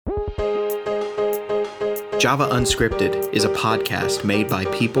Java Unscripted is a podcast made by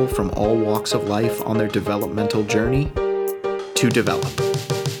people from all walks of life on their developmental journey to develop.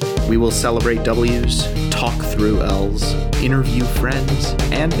 We will celebrate W's, talk through L's, interview friends,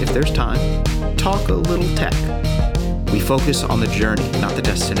 and if there's time, talk a little tech. We focus on the journey, not the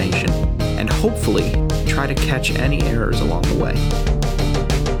destination, and hopefully try to catch any errors along the way.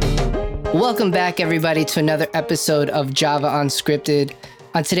 Welcome back, everybody, to another episode of Java Unscripted.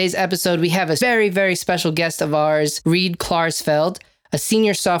 On today's episode, we have a very, very special guest of ours, Reed Klarsfeld, a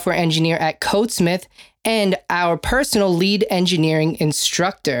senior software engineer at Codesmith and our personal lead engineering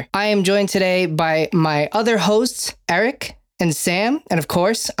instructor. I am joined today by my other hosts, Eric and Sam, and of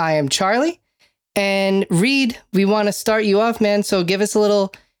course, I am Charlie. And Reed, we want to start you off, man, so give us a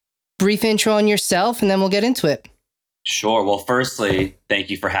little brief intro on yourself, and then we'll get into it. Sure. Well, firstly, thank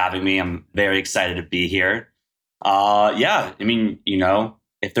you for having me. I'm very excited to be here.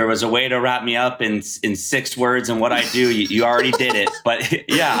 If there was a way to wrap me up in 6 words and what I do, you already did it. But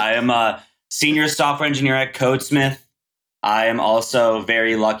yeah, I am a senior software engineer at Codesmith. I am also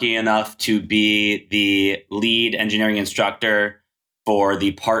very lucky enough to be the lead engineering instructor for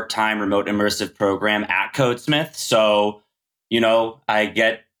the part-time remote immersive program at Codesmith. So, I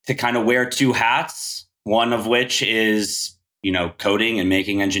get to kind of wear 2 hats, one of which is, coding and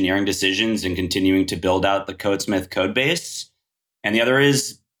making engineering decisions and continuing to build out the Codesmith code base. And the other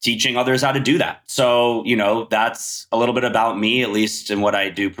is teaching others how to do that. So, that's a little bit about me, at least in what I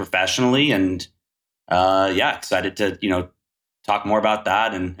do professionally. And excited to, talk more about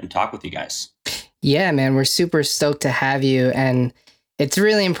that and talk with you guys. Yeah, man, we're super stoked to have you. And it's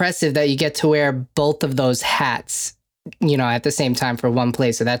really impressive that you get to wear both of those hats, at the same time for one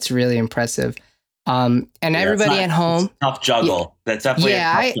place. So that's really impressive. And everybody at home. Tough juggle. That's definitely a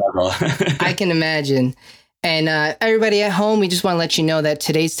tough juggle. I can imagine. And everybody at home, we just want to let you know that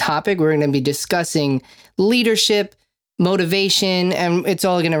today's topic, we're going to be discussing leadership, motivation, and it's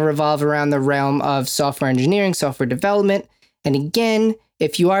all going to revolve around the realm of software engineering, software development. And again,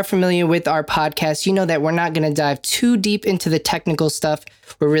 if you are familiar with our podcast, you know that we're not going to dive too deep into the technical stuff.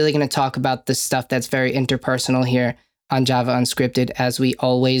 We're really going to talk about the stuff that's very interpersonal here on Java Unscripted, as we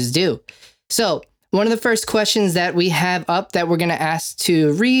always do. So one of the first questions that we have up that we're going to ask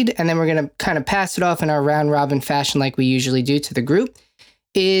to Reed, and then we're going to kind of pass it off in our round robin fashion like we usually do to the group,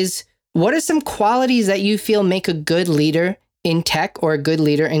 is what are some qualities that you feel make a good leader in tech or a good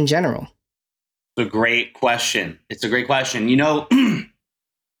leader in general? It's a great question. It's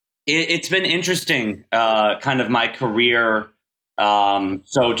been interesting, kind of my career.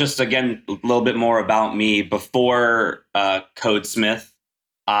 So just again, a little bit more about me. Before Codesmith,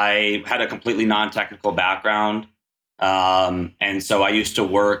 I had a completely non-technical background. And so I used to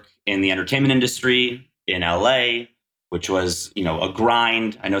work in the entertainment industry in LA, which was, a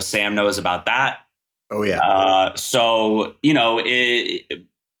grind. I know Sam knows about that. Oh, yeah. I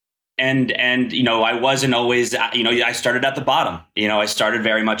wasn't always, I started at the bottom. I started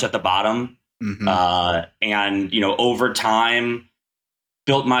very much at the bottom. Mm-hmm. Over time,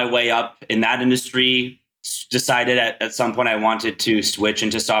 built my way up in that industry. Decided at some point I wanted to switch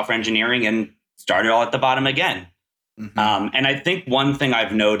into software engineering and started all at the bottom again. Mm-hmm. And I think one thing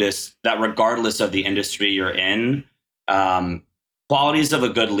I've noticed that regardless of the industry you're in, qualities of a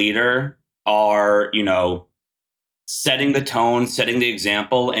good leader are, setting the tone, setting the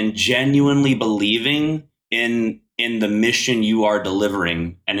example, and genuinely believing in the mission you are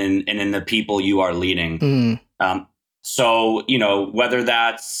delivering and in the people you are leading. Mm. So, whether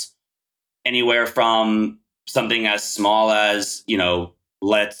that's anywhere from something as small as,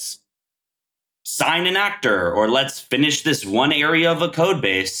 let's sign an actor or let's finish this one area of a code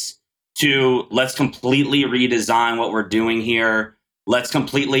base to let's completely redesign what we're doing here. Let's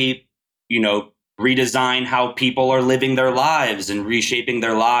completely, redesign how people are living their lives and reshaping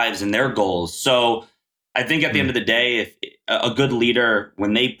their lives and their goals. So I think at the end of the day, if a good leader,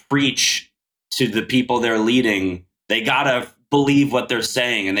 when they preach to the people they're leading, they gotta believe what they're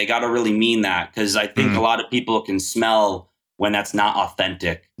saying and they got to really mean that, because I think a lot of people can smell when that's not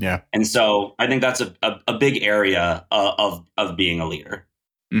authentic. Yeah. And so I think that's a big area of being a leader.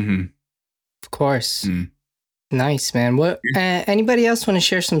 Mm-hmm. Of course. Mm. Nice, man. What? Anybody else want to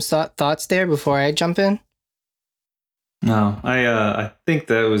share some thoughts there before I jump in? No, I think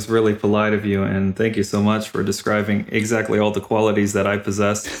that was really polite of you, and thank you so much for describing exactly all the qualities that I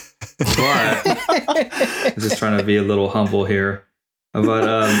possess. But I'm just trying to be a little humble here.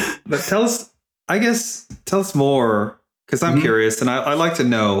 But tell us more, because I'm curious, and I like to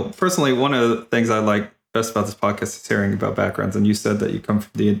know. Personally, one of the things I like best about this podcast is hearing about backgrounds, and you said that you come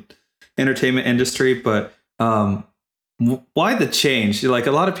from the entertainment industry, but why the change? Like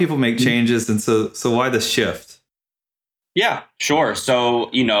a lot of people make changes, and so why the shift? Yeah, sure. So,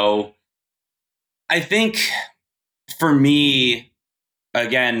 I think for me,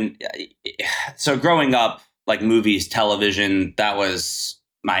 again, so growing up, like movies, television, that was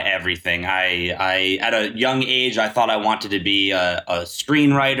my everything. I at a young age, I thought I wanted to be a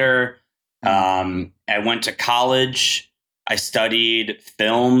screenwriter. I went to college. I studied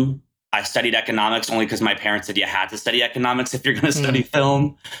film. I studied economics only because my parents said you had to study economics if you're going to study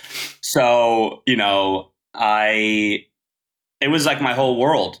film. So, it was like my whole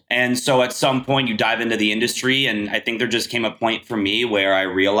world. And so at some point you dive into the industry, and I think there just came a point for me where I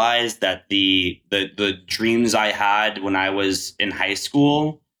realized that the dreams I had when I was in high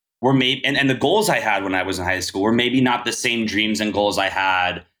school were maybe, and the goals I had when I was in high school were maybe not the same dreams and goals I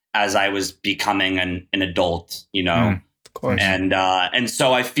had as I was becoming an adult, Of course. And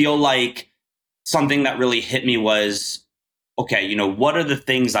so I feel like something that really hit me was, okay, what are the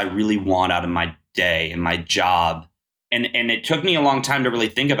things I really want out of my day and my job? And it took me a long time to really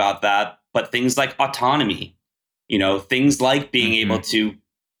think about that. But things like autonomy, things like being able to,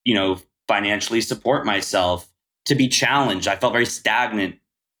 financially support myself, to be challenged. I felt very stagnant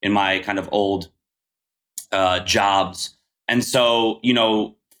in my kind of old jobs. And so,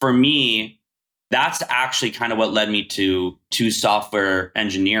 for me, that's actually kind of what led me to software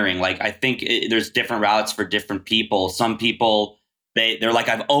engineering. Like, I think there's different routes for different people. Some people, they're like,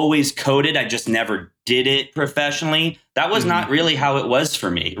 I've always coded, I just never did it professionally. That was not really how it was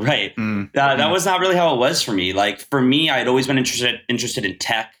for me, right? That was not really how it was for me. Like, for me, I'd always been interested in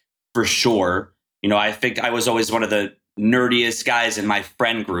tech, for sure. I think I was always one of the nerdiest guys in my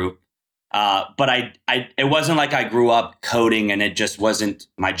friend group. But it wasn't like I grew up coding and it just wasn't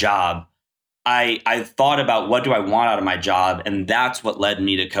my job. I thought about, what do I want out of my job? And that's what led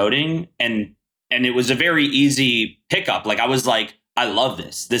me to coding. And it was a very easy pickup. Like, I was like, I love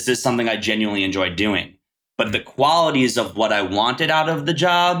this. This is something I genuinely enjoy doing. But the qualities of what I wanted out of the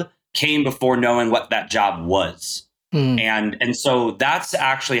job came before knowing what that job was. And so that's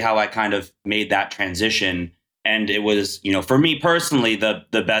actually how I kind of made that transition. And it was, for me personally,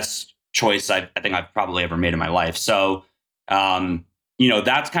 the best choice I think I've probably ever made in my life. So,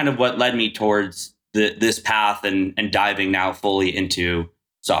 that's kind of what led me towards this path and diving now fully into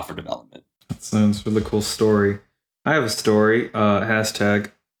software development. That sounds really cool story. I have a story,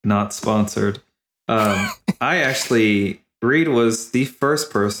 hashtag not sponsored. Reed was the first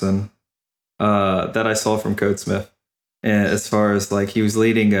person that I saw from Codesmith. And as far as like, he was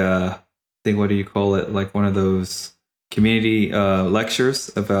leading what do you call it? Like one of those community lectures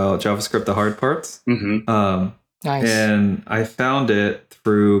about JavaScript, the hard parts. Nice. And I found it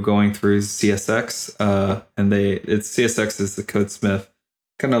through going through CSX, and CSX is the Codesmith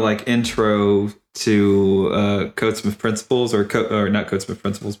kind of like intro to Codesmith principles, or not Codesmith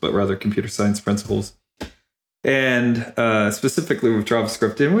principles, but rather computer science principles. And specifically with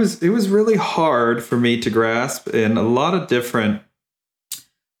JavaScript, it was really hard for me to grasp. In a lot of different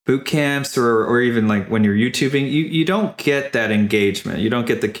boot camps, or even like when you're YouTubing, you don't get that engagement. You don't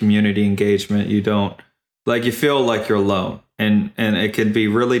get the community engagement. You don't, like, you feel like you're alone, and it can be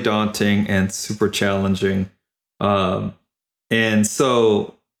really daunting and super challenging. And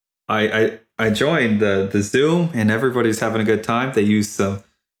so I joined the Zoom, and everybody's having a good time. They use some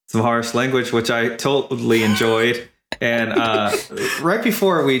harsh language, which I totally enjoyed. And right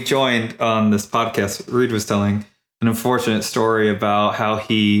before we joined on this podcast, Reed was telling an unfortunate story about how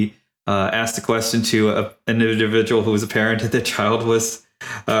he asked a question to an individual who was a parent, and the child was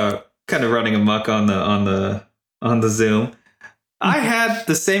kind of running amok on the Zoom. I had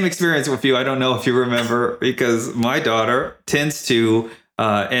the same experience with you. I don't know if you remember, because my daughter tends to,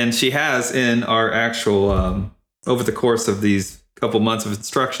 and she has in our actual, over the course of these couple months of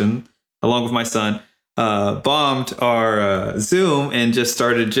instruction, along with my son, bombed our Zoom and just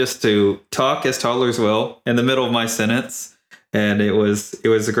started to talk as toddlers will in the middle of my sentence. And it was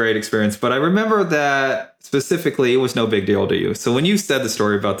a great experience. But I remember that specifically, it was no big deal to you. So when you said the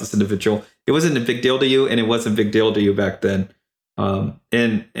story about this individual, it wasn't a big deal to you, and it wasn't a big deal to you back then.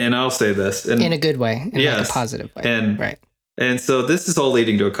 And I'll say this in a good way, like a positive way, and right. And so this is all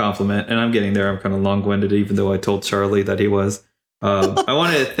leading to a compliment, and I'm getting there. I'm kind of long-winded, even though I told Charlie that he was. I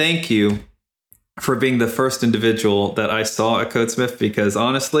wanted to thank you for being the first individual that I saw at Codesmith, because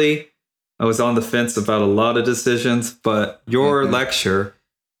honestly, I was on the fence about a lot of decisions, but your lecture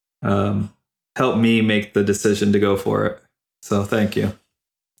helped me make the decision to go for it. So thank you.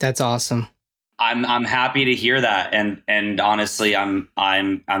 That's awesome. I'm happy to hear that, and honestly, I'm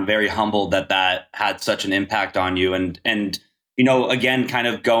very humbled that had such an impact on you, and again, kind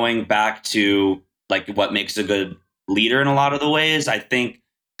of going back to like what makes a good leader in a lot of the ways. I think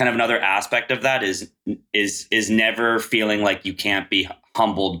kind of another aspect of that is never feeling like you can't be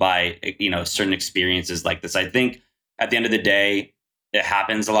humbled by, certain experiences like this. I think at the end of the day, it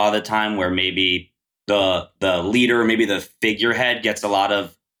happens a lot of the time where maybe the leader, maybe the figurehead gets a lot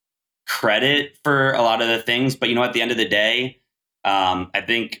of credit for a lot of the things. But, at the end of the day, I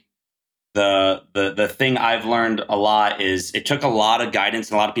think the thing I've learned a lot is it took a lot of guidance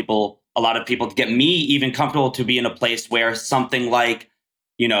and a lot of people to get me even comfortable to be in a place where something like,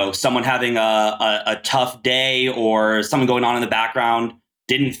 someone having a tough day or something going on in the background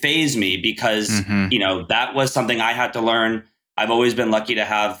didn't faze me because, that was something I had to learn. I've always been lucky to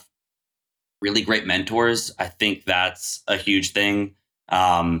have really great mentors. I think that's a huge thing.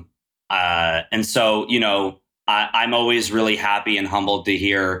 And so, I'm always really happy and humbled to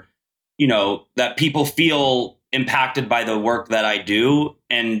hear, that people feel impacted by the work that I do.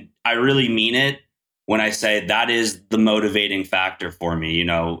 And I really mean it when I say that is the motivating factor for me.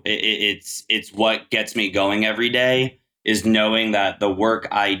 It's what gets me going every day, is knowing that the work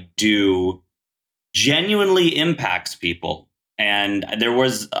I do genuinely impacts people. And there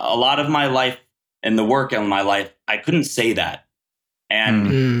was a lot of my life and the work in my life, I couldn't say that.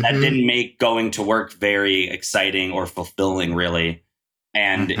 And that didn't make going to work very exciting or fulfilling, really.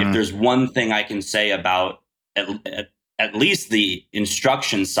 And if there's one thing I can say about at least the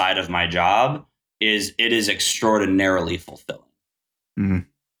instruction side of my job, is it is extraordinarily fulfilling. And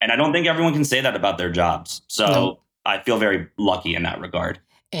I don't think everyone can say that about their jobs. So I feel very lucky in that regard.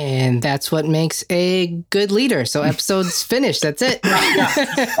 And that's what makes a good leader. So episode's finished. That's it. All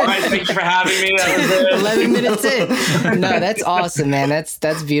right. Thank you for having me. That was it. 11 minutes in. No, that's awesome, man.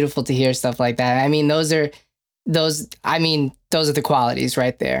 That's beautiful to hear stuff like that. I mean, those are the qualities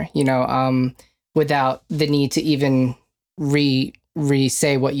right there, without the need to even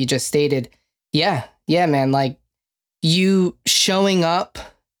re-say what you just stated. Yeah, man. Like, you showing up,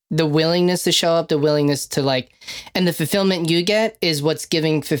 the willingness to show up, the willingness to and the fulfillment you get is what's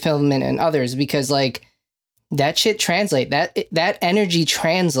giving fulfillment in others, because that shit that energy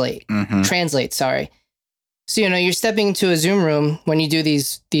translates. Sorry. So, you're stepping into a Zoom room when you do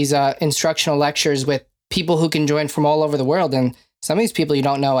these instructional lectures with people who can join from all over the world. And some of these people you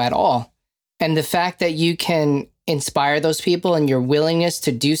don't know at all. And the fact that you can inspire those people and your willingness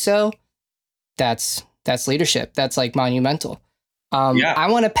to do so, that's leadership. That's monumental. I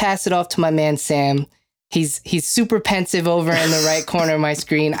want to pass it off to my man, Sam. He's super pensive over in the right corner of my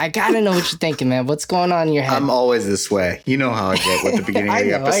screen. I got to know what you're thinking, man. What's going on in your head? I'm always this way. You know how I get with the beginning of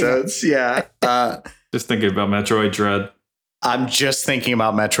the episodes. Yeah. Just thinking about Metroid Dread. I'm just thinking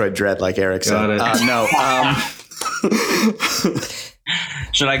about Metroid Dread, like Eric said. No.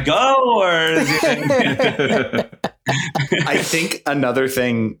 Should I go or? I think another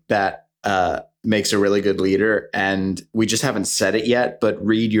thing that makes a really good leader, and we just haven't said it yet, but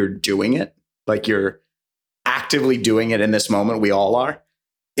Reed, you're doing it. Like, you're actively doing it in this moment. We all are.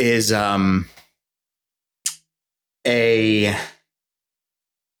 Is how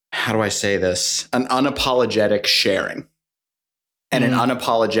do I say this? An unapologetic sharing and an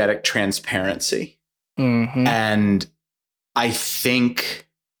unapologetic transparency. And I think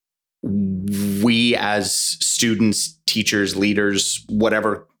we as students, teachers, leaders,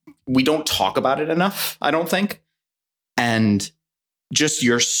 whatever, we don't talk about it enough, I don't think. And just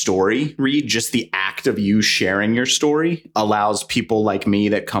your story, Reed, just the act of you sharing your story allows people like me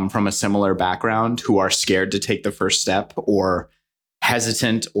that come from a similar background, who are scared to take the first step or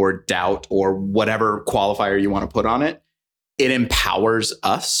hesitant or doubt or whatever qualifier you want to put on it. It empowers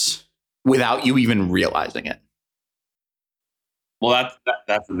us without you even realizing it. Well,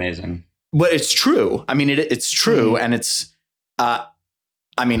 that's amazing. But it's true. I mean, it's true. And it's, I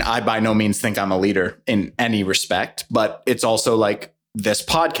by no means think I'm a leader in any respect, but it's also this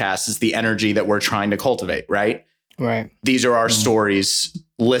podcast is the energy that we're trying to cultivate, right? Right. These are our stories.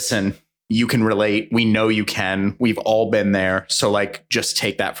 Listen, you can relate. We know you can. We've all been there. So just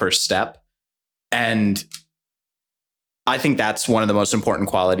take that first step. And I think that's one of the most important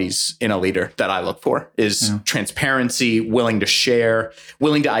qualities in a leader that I look for is transparency, willing to share,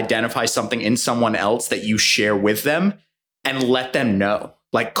 willing to identify something in someone else that you share with them and let them know,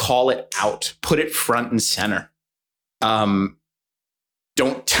 call it out, put it front and center.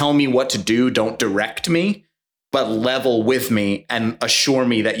 Don't tell me what to do. Don't direct me, but level with me and assure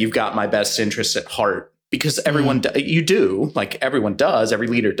me that you've got my best interests at heart, because everyone, you do, everyone does, every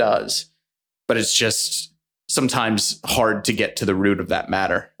leader does, but it's just sometimes hard to get to the root of that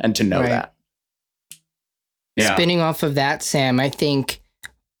matter and to know that. Yeah. Spinning off of that, Sam, I think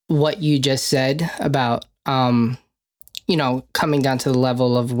what you just said about coming down to the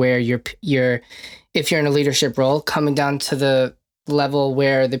level of where if you're in a leadership role, coming down to the level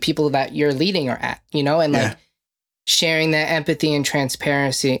where the people that you're leading are at, and like sharing that empathy and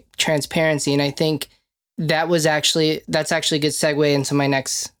transparency. And I think that's actually a good segue into my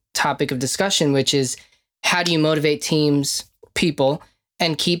next topic of discussion, which is how do you motivate people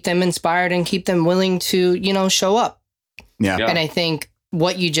and keep them inspired and keep them willing to, show up. Yeah. And I think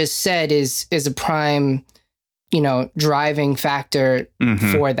what you just said is a prime, driving factor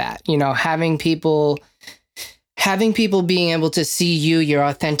for that, having people being able to see your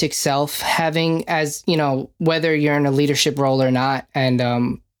authentic self, having as, whether you're in a leadership role or not,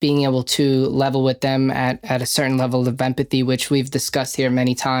 and being able to level with them at a certain level of empathy, which we've discussed here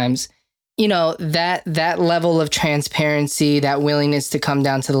many times. That level of transparency, that willingness to come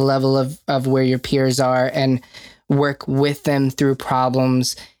down to the level of where your peers are and work with them through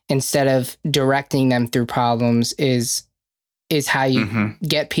problems instead of directing them through problems is how you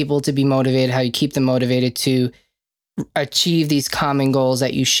get people to be motivated, how you keep them motivated to achieve these common goals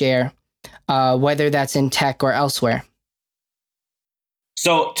that you share, whether that's in tech or elsewhere.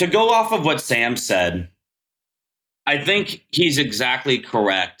 So to go off of what Sam said, I think he's exactly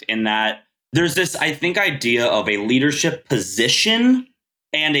correct in that there's this, I think, idea of a leadership position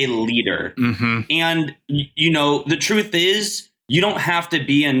and a leader. And, the truth is, you don't have to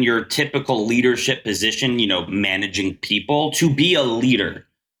be in your typical leadership position, managing people to be a leader,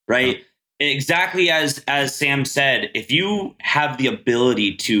 right? Exactly as Sam said, if you have the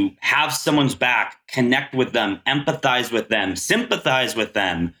ability to have someone's back, connect with them, empathize with them, sympathize with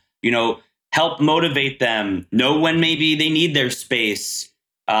them, help motivate them, know when maybe they need their space,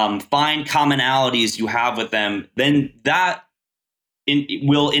 find commonalities you have with them, then that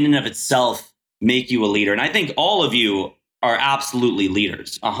will in and of itself make you a leader. And I think all of you are absolutely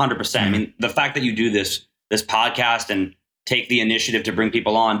leaders, 100%. I mean, the fact that you do this podcast and take the initiative to bring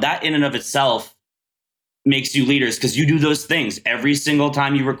people on, that in and of itself makes you leaders because you do those things every single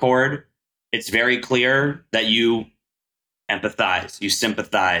time you record. It's very clear that you empathize, you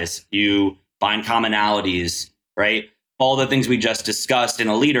sympathize, you find commonalities, right? All the things we just discussed in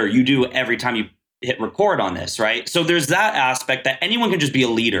a leader, you do every time you hit record on this, right? So there's that aspect that anyone can just be a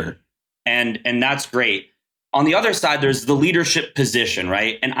leader, and that's great. On the other side, there's the leadership position,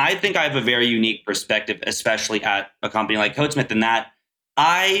 right? And I think I have a very unique perspective, especially at a company like Codesmith, in that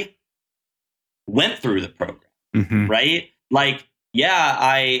I went through the program, right? Like, yeah,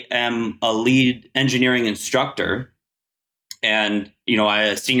 I am a lead engineering instructor and, I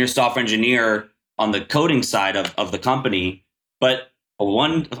a senior software engineer on the coding side of the company. But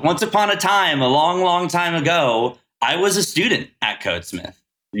once upon a time, a long, long time ago, I was a student at Codesmith,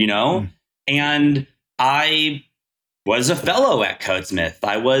 and I was a fellow at Codesmith.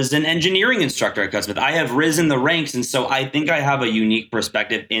 I was an engineering instructor at Codesmith. I have risen the ranks. And so I think I have a unique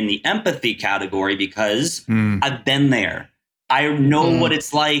perspective in the empathy category because I've been there. I know what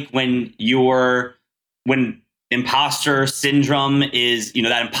it's like when imposter syndrome is,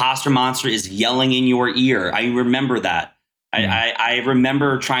 that imposter monster is yelling in your ear. I remember that. I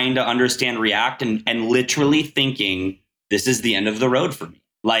remember trying to understand React and literally thinking, this is the end of the road for me.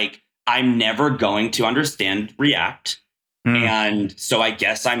 Like, I'm never going to understand React. And so I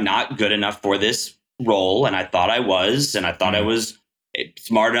guess I'm not good enough for this role. And I thought I was, and I thought I was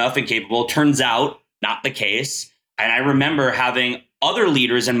smart enough and capable. Turns out not the case. And I remember having other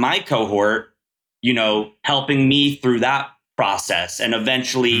leaders in my cohort, helping me through that process and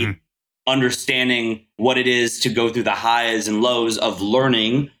eventually understanding what it is to go through the highs and lows of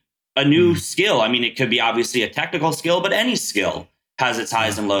learning a new skill. I mean, it could be obviously a technical skill, but any skill has its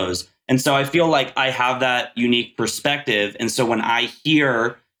highs and lows. And so I feel like I have that unique perspective. And so when I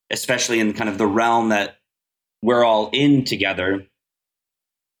hear, especially in kind of the realm that we're all in together,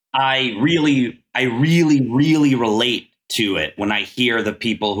 I really, really relate to it when I hear the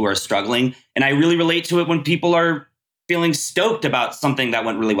people who are struggling. And I really relate to it when people are feeling stoked about something that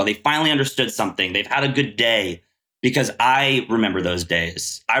went really well. They finally understood something. They've had a good day, because I remember those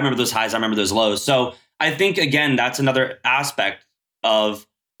days. I remember those highs. I remember those lows. So I think, again, that's another aspect of,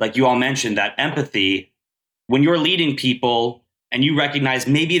 like you all mentioned, that empathy. When you're leading people and you recognize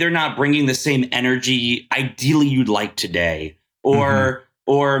maybe they're not bringing the same energy ideally you'd like today, or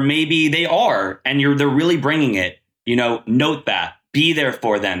maybe they are and they're really bringing it, note that, be there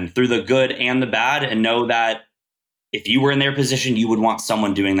for them through the good and the bad, and know that if you were in their position, you would want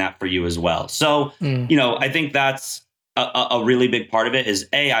someone doing that for you as well. So, I think that's a really big part of it is,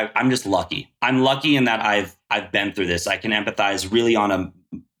 I'm just lucky. I'm lucky in that I've been through this. I can empathize really on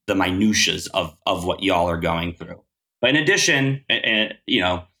the minutiae of what y'all are going through. But in addition,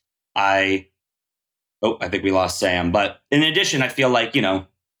 I Oh, I think we lost Sam. But in addition, I feel like,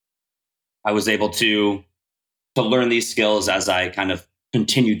 I was able to learn these skills as I kind of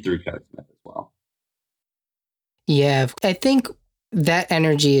continued through Coachsmith as well. Yeah, I think that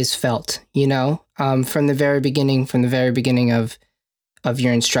energy is felt, from the very beginning of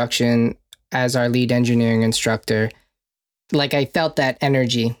your instruction as our lead engineering instructor. Like I felt that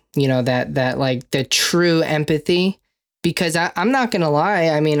energy, that like the true empathy, because I'm not going to lie.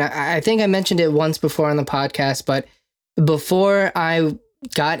 I mean, I think I mentioned it once before on the podcast, but before I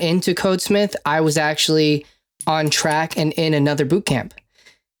got into Codesmith, I was actually on track and in another boot camp.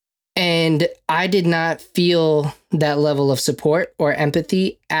 And I did not feel that level of support or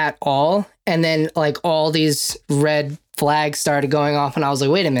empathy at all. And then like all these red flags started going off and I was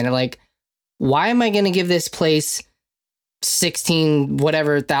like, wait a minute, like, why am I going to give this place 16,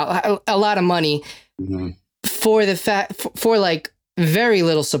 whatever, a lot of money for for like very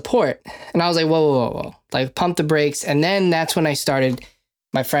little support? And I was like, whoa, like pump the brakes. And then that's when I started,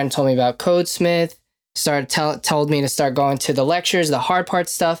 my friend told me about Codesmith, told me to start going to the lectures, the hard part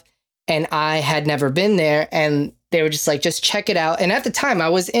stuff. And I had never been there. And they were just like, just check it out. And at the time I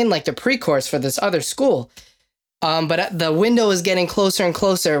was in like the pre-course for this other school. But the window was getting closer and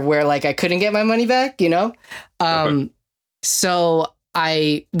closer where like I couldn't get my money back, Okay. So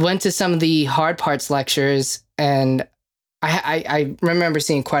I went to some of the hard parts lectures and I remember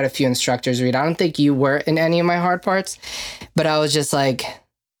seeing quite a few instructors read. I don't think you were in any of my hard parts, but I was just like,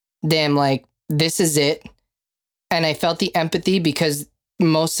 damn, like this is it. And I felt the empathy because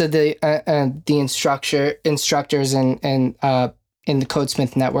most of the instructors and in the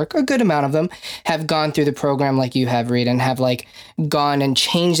Codesmith network, a good amount of them have gone through the program like you have, Reed, and have like gone and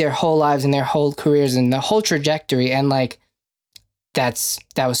changed their whole lives and their whole careers and the whole trajectory. And like, that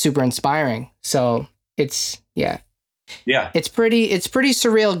was super inspiring. So it's pretty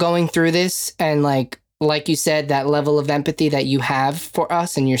surreal going through this. And like you said, that level of empathy that you have for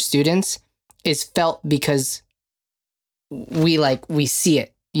us and your students is felt because we see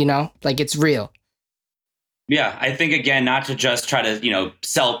it, like it's real. Yeah, I think, again, not to just try to,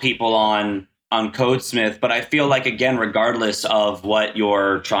 sell people on Codesmith, but I feel like, again, regardless of what when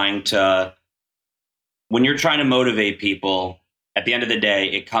you're trying to motivate people, at the end of the day,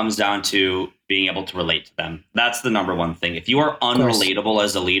 it comes down to being able to relate to them. That's the number one thing. If you are unrelatable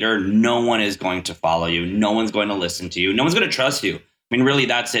as a leader, no one is going to follow you. No one's going to listen to you. No one's going to trust you. I mean, really,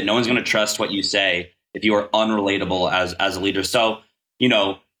 that's it. No one's going to trust what you say if you are unrelatable as a leader. So,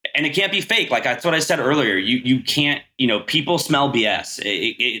 and it can't be fake. Like that's what I said earlier. You can't, people smell BS.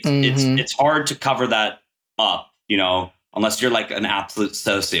 It's hard to cover that up, unless you're like an absolute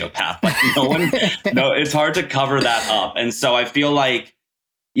sociopath. Like it's hard to cover that up. And so I feel like,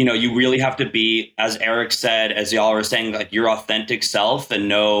 you really have to be, as Eric said, as y'all were saying, like your authentic self, and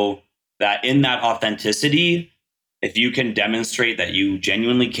know that in that authenticity, if you can demonstrate that you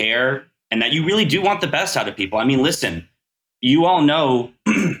genuinely care and that you really do want the best out of people. I mean, listen, you all know,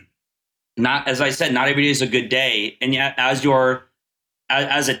 as I said, not every day is a good day. And yet, as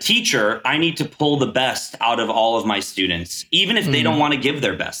a teacher, I need to pull the best out of all of my students, even if they don't want to give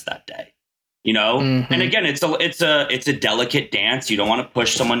their best that day, And again, it's a delicate dance. You don't want to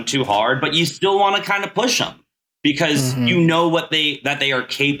push someone too hard, but you still want to kind of push them because you know that they are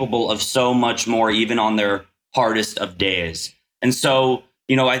capable of so much more, even on their hardest of days. And so,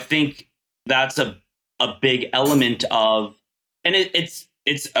 I think that's a big element of, and it's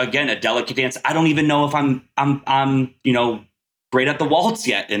again a delicate dance. I don't even know if I'm great at the waltz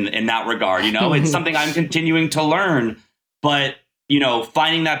yet in that regard. It's something I'm continuing to learn, but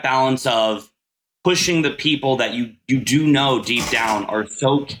finding that balance of pushing the people that you do know deep down are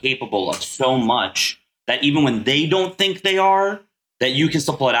so capable of so much that even when they don't think they are, that you can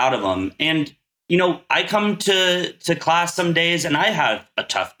still pull it out of them. And I come to class some days and I have a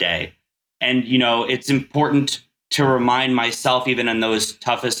tough day, and it's important to remind myself, even in those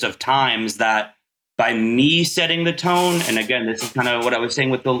toughest of times, that by me setting the tone, and again, this is kind of what I was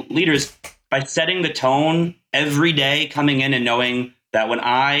saying with the leaders, by setting the tone every day, coming in and knowing that when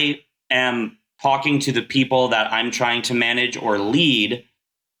I am talking to the people that I'm trying to manage or lead,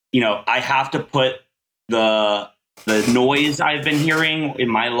 I have to put the noise I've been hearing in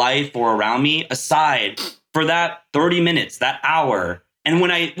my life or around me aside for that 30 minutes, that hour. And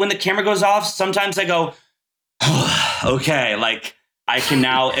when the camera goes off, sometimes I go, okay, like I can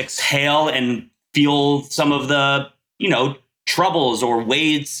now exhale and feel some of the, troubles or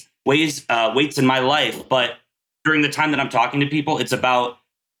weights in my life. But during the time that I'm talking to people, it's about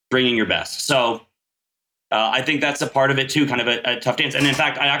bringing your best. So I think that's a part of it too, kind of a tough dance. And in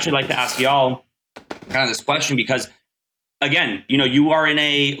fact, I'd actually like to ask y'all kind of this question, because again, you are in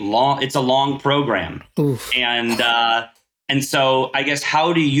it's a long program. Oof. And so I guess,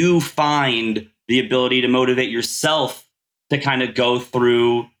 how do you find the ability to motivate yourself to kind of go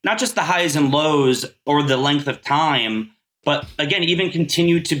through not just the highs and lows or the length of time, but again, even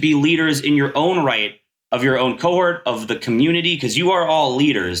continue to be leaders in your own right, of your own cohort, of the community, because you are all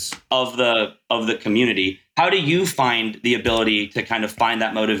leaders of the community. How do you find the ability to kind of find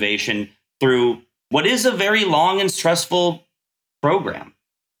that motivation through what is a very long and stressful program?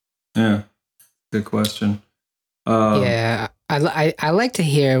 Yeah, good question. Yeah, I like to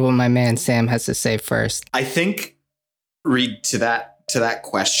hear what my man Sam has to say first. I think, Reed, to that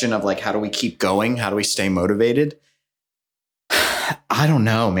question of like, how do we keep going? How do we stay motivated? I don't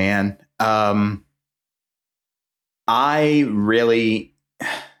know, man. I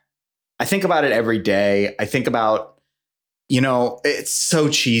think about it every day. I think about, it's so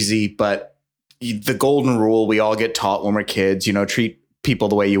cheesy, but the golden rule we all get taught when we're kids, treat people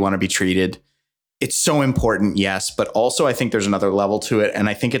the way you want to be treated. It's so important, yes, but also I think there's another level to it. And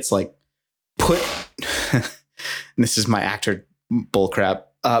I think it's like this is my actor bullcrap,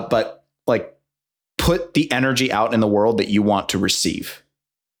 but like put the energy out in the world that you want to receive.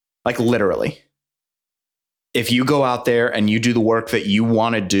 Like literally. If you go out there and you do the work that you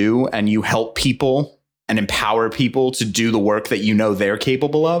want to do and you help people and empower people to do the work that they're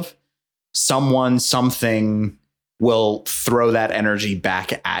capable of, something will throw that energy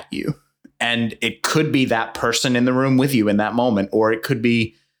back at you. And it could be that person in the room with you in that moment, or it could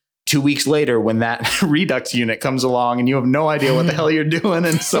be 2 weeks later when that Redux unit comes along and you have no idea what the hell you're doing,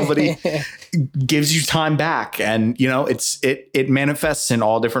 and somebody gives you time back. And it manifests in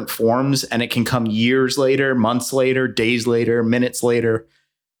all different forms, and it can come years later, months later, days later, minutes later.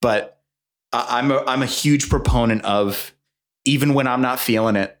 But I'm a huge proponent of, even when I'm not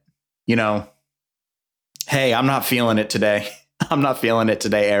feeling it, hey, I'm not feeling it today. I'm not feeling it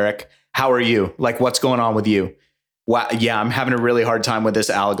today, Eric. How are you? Like, what's going on with you? Wow, yeah, I'm having a really hard time with this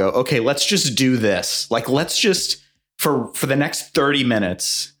algo. Okay, let's just do this. Like, let's just, for the next 30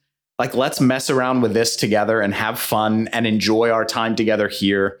 minutes, like, let's mess around with this together and have fun and enjoy our time together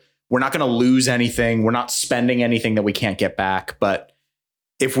here. We're not going to lose anything. We're not spending anything that we can't get back. But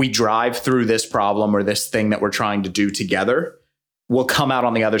if we drive through this problem or this thing that we're trying to do together, we'll come out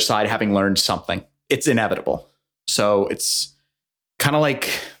on the other side having learned something. It's inevitable. So it's kind of like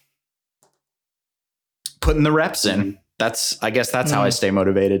putting the reps in. I guess that's how I stay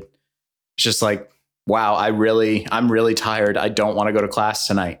motivated. It's just like, wow, I'm really tired. I don't want to go to class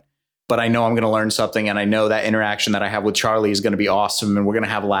tonight, but I know I'm going to learn something. And I know that interaction that I have with Charlie is going to be awesome, and we're going to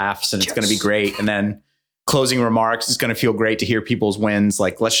have laughs, and it's going to be great. And then closing remarks, it's going to feel great to hear people's wins.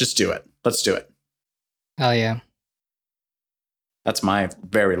 Like, let's just do it. Let's do it. Hell yeah. That's my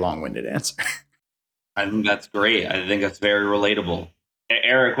very long-winded answer. I think that's great. I think that's very relatable.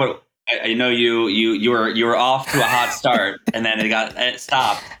 Eric, what? I know you were off to a hot start, and then it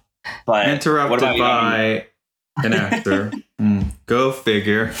stopped. But interrupted by an actor. Go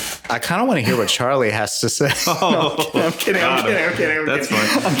figure. I kind of want to hear what Charlie has to say. Oh, no, I'm kidding. That's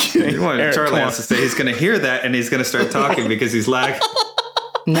fine. I'm kidding. Eric, Charlie has to say he's going to hear that, and he's going to start talking because he's lagging.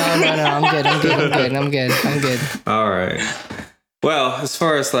 No. I'm good. All right. Well, as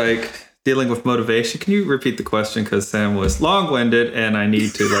far as like dealing with motivation, can you repeat the question? Because Sam was long-winded, and I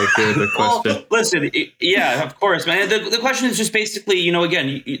need to like hear the question. Well, listen, yeah, of course, man. The question is just basically,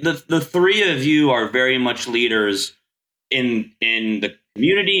 again, the three of you are very much leaders in the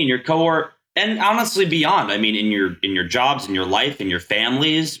community, in your cohort, and honestly beyond. I mean, in your jobs, in your life, in your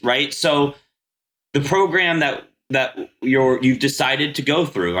families, right? So the program that you've decided to go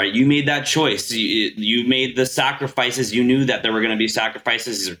through, right? You made that choice. You made the sacrifices. You knew that there were going to be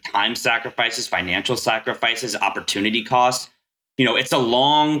sacrifices. These are time sacrifices, financial sacrifices, opportunity costs. It's a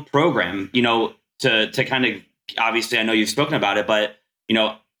long program, to kind of, obviously I know you've spoken about it, but,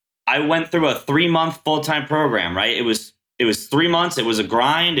 I went through a 3-month full-time program, right? It was 3 months. It was a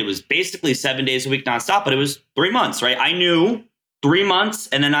grind. It was basically 7 days a week nonstop, but it was 3 months, right? I knew 3 months,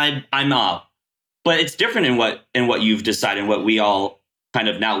 and then I'm out. But it's different in what you've decided, what we all kind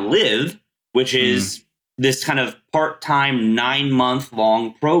of now live, which is this kind of part-time 9-month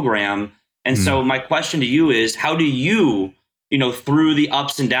long program. And so my question to you is, how do you, through the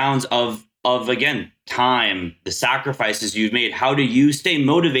ups and downs of again, time, the sacrifices you've made, how do you stay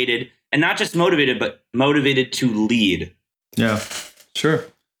motivated, and not just motivated, but motivated to lead? Yeah, sure.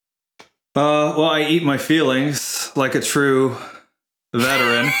 Well, I eat my feelings like a true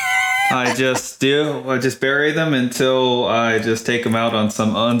veteran. I just bury them until I just take them out on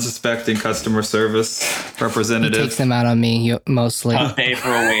some unsuspecting customer service He representative. takes them out on me mostly. Tough day for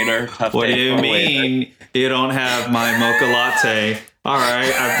a waiter. What do you mean you don't have my mocha latte? All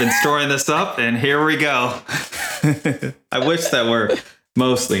right, I've been storing this up, and here we go. I wish that were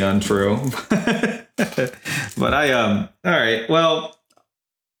mostly untrue, but all right. Well,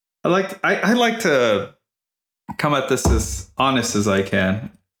 I like to come at this as honest as I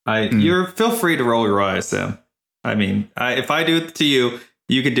can. You're feel free to roll your eyes, Sam. I mean, if I do it to you,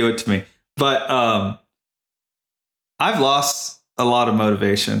 you can do it to me. But I've lost a lot of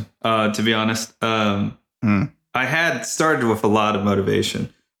motivation, to be honest. I had started with a lot of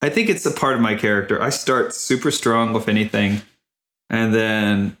motivation. I think it's a part of my character. I start super strong with anything, and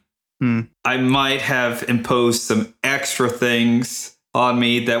then I might have imposed some extra things on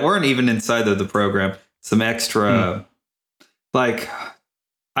me that weren't even inside of the program. Some extra, like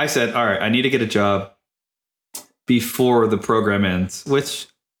I said, all right, I need to get a job before the program ends, which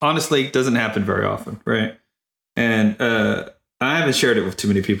honestly doesn't happen very often, right? And I haven't shared it with too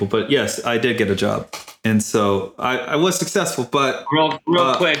many people, but yes, I did get a job. And so I was successful, but real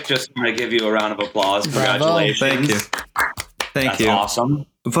quick, just want to give you a round of applause. Bravo. Congratulations. Thank you. Thank you. That's awesome.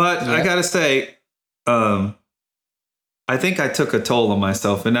 But I gotta say, I think I took a toll on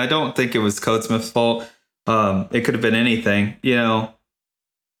myself, and I don't think it was Codesmith's fault. It could have been anything. You know,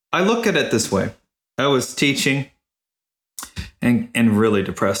 I look at it this way. I was teaching and really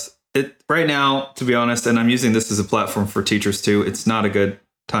depressed. Right now, to be honest, and I'm using this as a platform for teachers too, it's not a good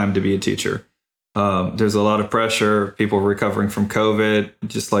time to be a teacher. There's a lot of pressure, people recovering from COVID,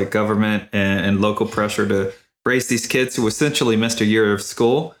 just like government and local pressure to raise these kids who essentially missed a year of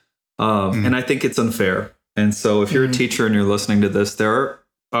school. And I think it's unfair. And so if you're a teacher and you're listening to this, there are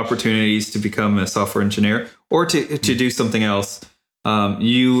opportunities to become a software engineer or to do something else.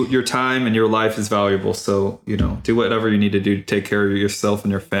 Your time and your life is valuable. So, do whatever you need to do to take care of yourself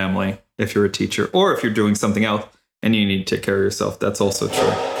and your family if you're a teacher, or if you're doing something else and you need to take care of yourself. That's also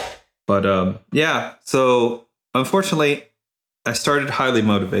true. But so unfortunately, I started highly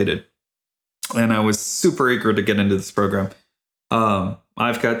motivated and I was super eager to get into this program.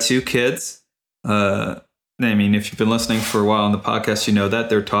 I've got 2 kids. I mean, if you've been listening for a while on the podcast, you know that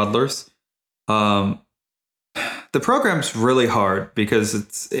they're toddlers. The program's really hard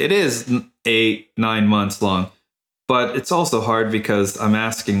because it is 8-9 months long, but it's also hard because I'm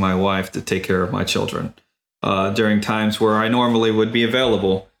asking my wife to take care of my children during times where I normally would be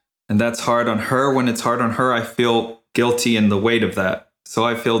available. And that's hard on her. When it's hard on her, I feel guilty in the weight of that. So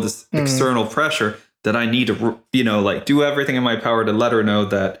I feel this external pressure that I need to, do everything in my power to let her know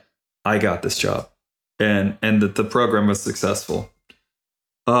that I got this job and that the program was successful.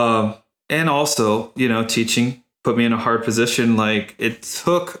 And also, teaching put me in a hard position. Like, it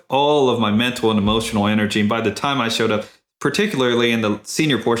took all of my mental and emotional energy. And by the time I showed up, particularly in the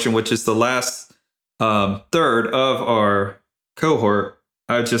senior portion, which is the last third of our cohort,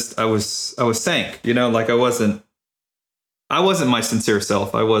 I was sank, like I wasn't my sincere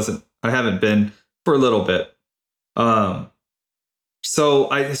self. I haven't been for a little bit. So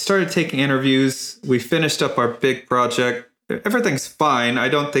I started taking interviews. We finished up our big project. Everything's fine. I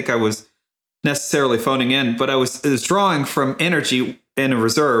don't think I was necessarily phoning in, but I was drawing from energy in a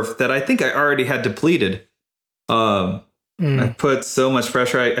reserve that I think I already had depleted. I put so much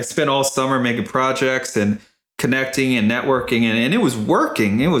pressure. I spent all summer making projects and connecting and networking, and it was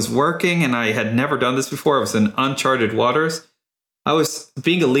working. It was working, and I had never done this before. I was in uncharted waters. I was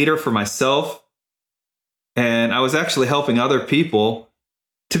being a leader for myself, and I was actually helping other people.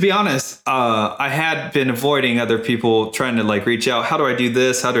 To be honest, I had been avoiding other people trying to reach out. How do I do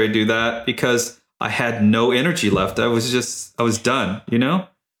this? How do I do that? Because I had no energy left. I was done,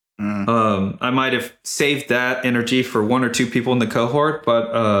 I might have saved that energy for 1 or 2 people in the cohort,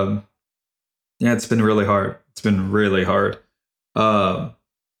 but it's been really hard. It's been really hard. I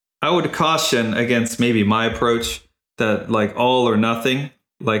would caution against maybe my approach that all or nothing.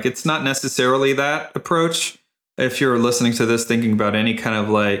 It's not necessarily that approach. If you're listening to this thinking about any kind of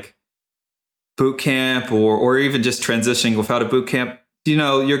boot camp or even just transitioning without a boot camp,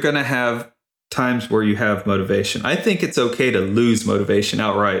 you're going to have times where you have motivation. I think it's okay to lose motivation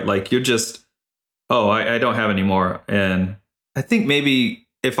outright. You're just, I don't have any more. And I think maybe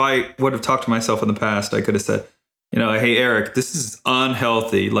if I would have talked to myself in the past, I could have said, hey, Eric, this is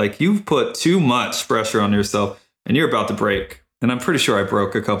unhealthy. You've put too much pressure on yourself and you're about to break. And I'm pretty sure I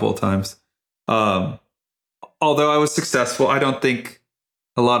broke a couple of times. Although I was successful, I don't think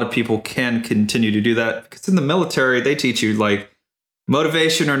a lot of people can continue to do that, because in the military, they teach you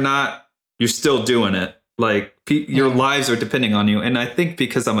motivation or not, you're still doing it. Like your lives are depending on you. And I think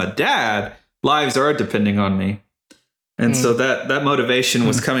because I'm a dad, lives are depending on me. And so that motivation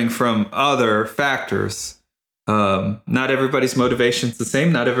was coming from other factors. Not everybody's motivation is the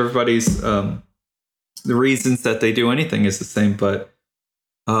same. Not everybody's the reasons that they do anything is the same. But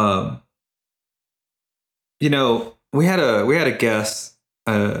you know, we had a guest,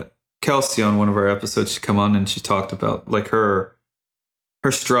 Kelsey, on one of our episodes. She come on and she talked about like her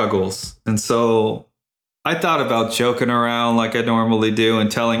struggles, and so I thought about joking around like I normally do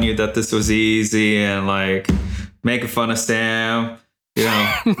and telling you that this was easy and like making fun of Sam, you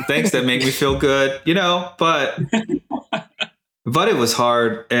know, things that make me feel good, you know, but it was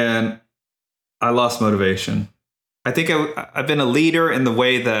hard and I lost motivation. I think I've been a leader in the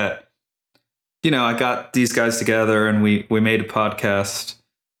way that, you know, I got these guys together and we made a podcast.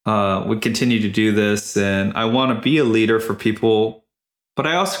 We continue to do this and I want to be a leader for people. But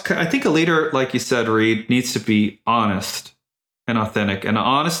I think a leader, like you said, Reed, needs to be honest and authentic. And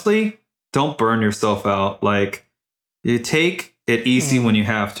honestly, don't burn yourself out. Like, you take it easy when you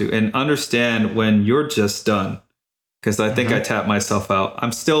have to and understand when you're just done. Because I think I tapped myself out.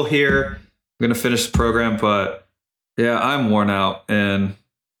 I'm still here. I'm going to finish the program, but yeah, I'm worn out. And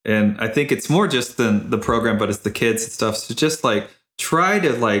I think it's more just than the program, but it's the kids and stuff. So just like try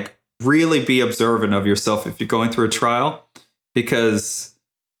to like really be observant of yourself if you're going through a trial, because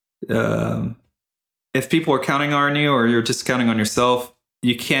if people are counting on you or you're just counting on yourself,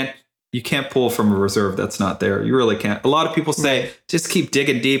 you can't pull from a reserve that's not there. You really can't. A lot of people say, just keep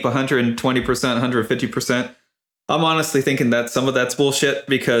digging deep, 120%, 150%. I'm honestly thinking that some of that's bullshit,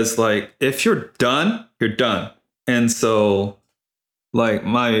 because like, if you're done, you're done. And so like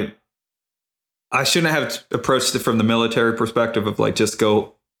I shouldn't have approached it from the military perspective of like, just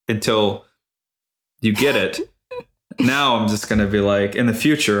go until you get it. Now I'm just going to be like, in the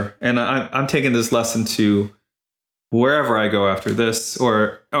future, and I'm taking this lesson to wherever I go after this,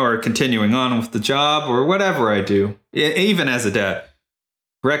 or continuing on with the job or whatever I do, even as a dad,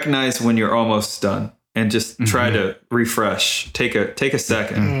 recognize when you're almost done and just try to refresh, take a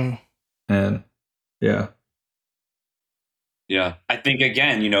second. And yeah. Yeah. I think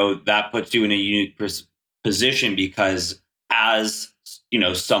again, you know, that puts you in a unique position because as, you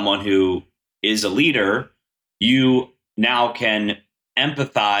know, someone who is a leader, you now can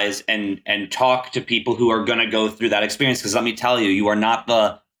empathize and talk to people who are going to go through that experience. Because let me tell you, you are not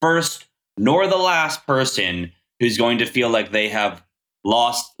the first nor the last person who's going to feel like they have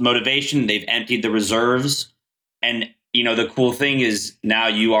lost motivation. They've emptied the reserves. And, you know, the cool thing is now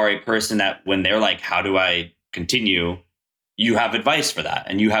you are a person that when they're like, how do I continue? You have advice for that.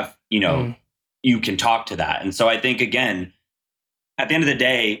 And you have, you know, you can talk to that. And so I think, again, at the end of the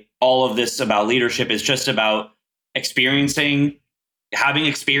day, all of this about leadership is just about having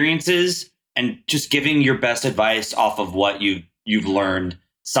experiences and just giving your best advice off of what you've learned.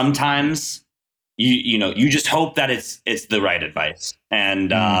 Sometimes you just hope that it's the right advice.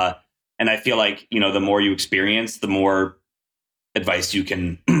 And I feel like, you know, the more you experience, the more advice you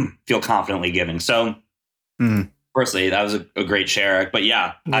can feel confidently giving. So personally, that was a great share, Eric. But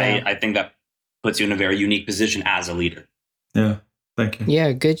yeah, I think that puts you in a very unique position as a leader. Yeah. Thank you.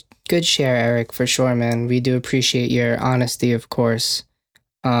 Yeah, good share, Eric, for sure, man. We do appreciate your honesty, of course.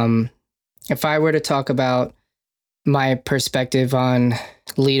 If I were to talk about my perspective on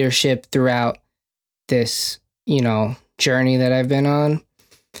leadership throughout this, you know, journey that I've been on,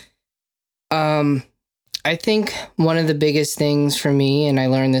 I think one of the biggest things for me, and I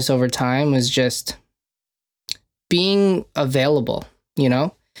learned this over time, was just being available, you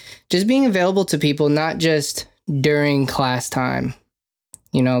know, just being available to people, not just during class time,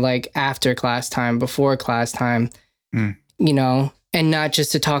 you know, like after class time, before class time, you know, and not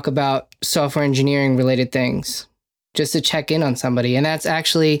just to talk about software engineering related things, just to check in on somebody. And that's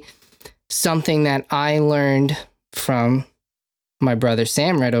actually something that I learned from my brother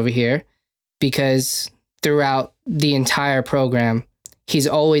Sam right over here, because throughout the entire program, he's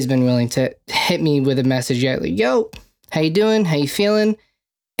always been willing to hit me with a message. Like, yo, how you doing? How you feeling?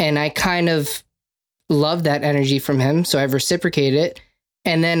 And I kind of love that energy from him. So I've reciprocated it.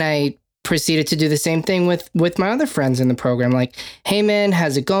 And then I proceeded to do the same thing with my other friends in the program. Like, hey man,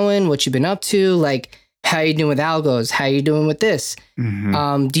 how's it going? What you been up to? Like, how you doing with algos? How you doing with this?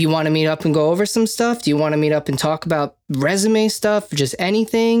 Do you want to meet up and go over some stuff? Do you want to meet up and talk about resume stuff? Just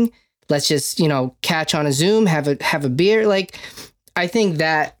anything? Let's just, you know, catch on a Zoom, have a beer. Like, I think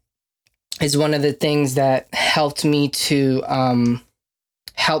that is one of the things that helped me to,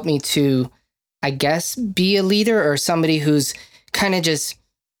 I guess, be a leader, or somebody who's kind of just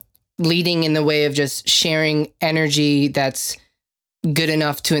leading in the way of just sharing energy that's good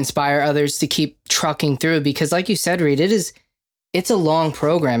enough to inspire others to keep trucking through. Because like you said, Reed, it's a long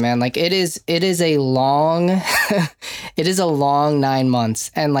program, man. Like it is a long, it is a long 9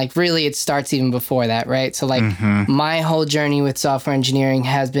 months. And like really it starts even before that, right? So like my whole journey with software engineering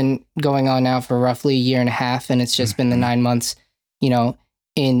has been going on now for roughly a year and a half. And it's just been the 9 months, you know,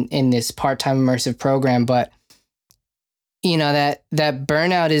 in this part-time immersive program. But you know, that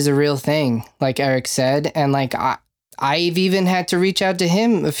burnout is a real thing, like Eric said. And like, I've even had to reach out to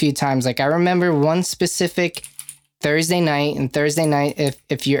him a few times. Like I remember one specific Thursday night, and Thursday night,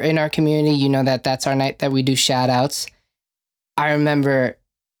 if you're in our community, you know that that's our night that we do shout outs. I remember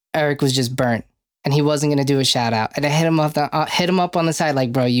Eric was just burnt and he wasn't going to do a shout out. And I hit him up on the side,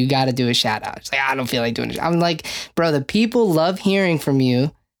 like, bro, you got to do a shout out. He's like, I don't feel like doing it. I'm like, bro, the people love hearing from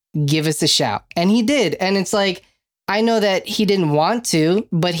you. Give us a shout. And he did. And it's like, I know that he didn't want to,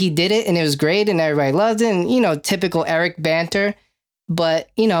 but he did it and it was great and everybody loved it. And, you know, typical Eric banter, but,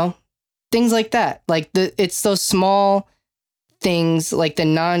 you know, things like that. Like it's those small things, like the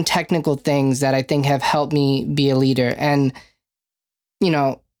non-technical things that I think have helped me be a leader. And, you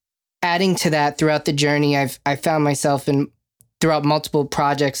know, adding to that throughout the journey, I found myself throughout multiple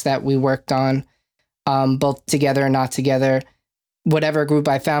projects that we worked on, both together and not together. Whatever group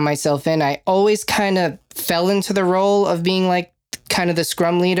I found myself in, I always kind of fell into the role of being like kind of the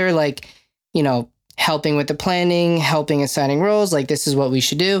scrum leader, like, you know, helping with the planning, helping assigning roles, like this is what we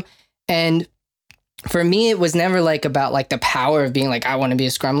should do. And for me, it was never like about like the power of being like, I want to be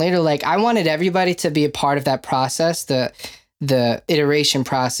a scrum leader. Like I wanted everybody to be a part of that process, the iteration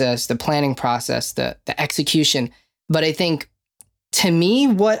process, the planning process, the execution. But I think to me,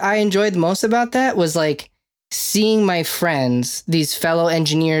 what I enjoyed the most about that was like seeing my friends, these fellow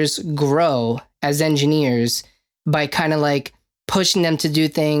engineers, grow as engineers by kind of like pushing them to do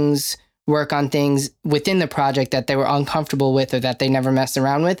things, work on things within the project that they were uncomfortable with or that they never messed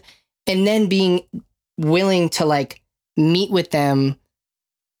around with. And then being willing to like meet with them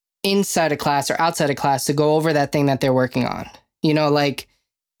inside a class or outside a class to go over that thing that they're working on. You know, like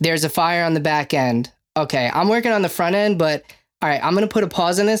there's a fire on the back end. Okay, I'm working on the front end, but all right, I'm going to put a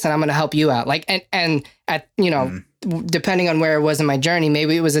pause on this and I'm going to help you out. Like, and at, you know, depending on where it was in my journey,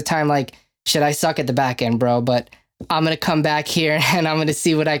 maybe it was a time like, shit, I suck at the back end, bro, but I'm going to come back here and I'm going to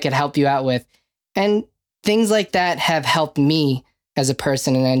see what I could help you out with. And things like that have helped me as a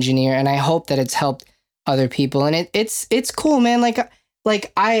person and engineer. And I hope that it's helped other people. And it's cool, man. There's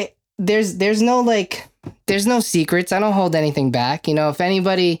no secrets. I don't hold anything back. You know, if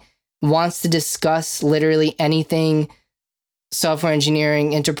anybody wants to discuss literally anything software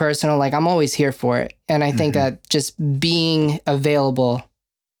engineering, interpersonal, like I'm always here for it. And I think that just being available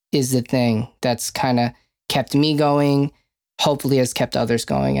is the thing that's kind of kept me going, hopefully has kept others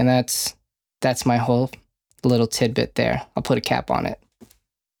going. And that's my whole little tidbit there. I'll put a cap on it.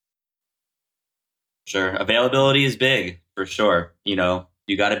 Sure. Availability is big for sure. You know,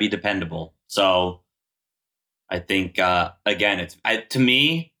 you got to be dependable. So I think, again, to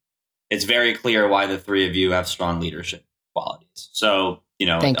me, it's very clear why the three of you have strong leadership qualities. So, you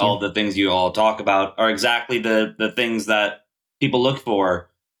know, all the things you all talk about are exactly the things that people look for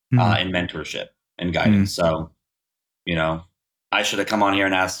in mentorship and guidance. So, you know, I should have come on here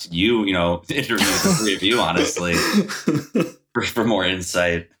and asked you, you know, to interview the three of you, honestly, for more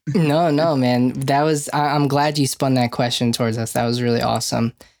insight. No, man. I'm glad you spun that question towards us. That was really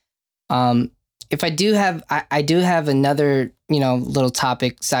awesome. If I do have another, you know, little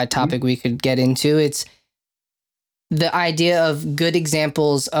side topic we could get into. It's the idea of good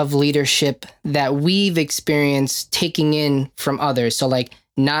examples of leadership that we've experienced taking in from others. So like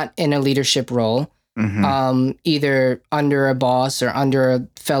not in a leadership role, either under a boss or under a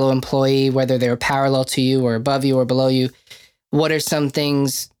fellow employee, whether they're parallel to you or above you or below you. What are some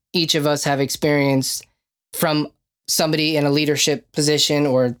things each of us have experienced from somebody in a leadership position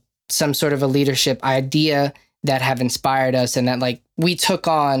or some sort of a leadership idea that have inspired us and that like we took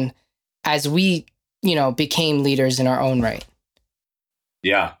on as we, you know, became leaders in our own right?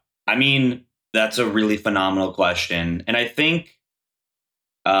 Yeah. I mean, that's a really phenomenal question. And I think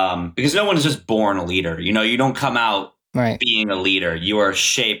because no one is just born a leader, you know, you don't come out being a leader. You are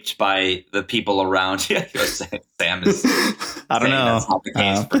shaped by the people around you. Sam is, I don't know. That's not the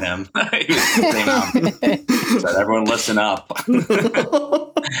case for him. He was so everyone listen up.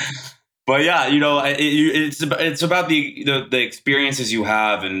 But yeah, you know, it's about the experiences you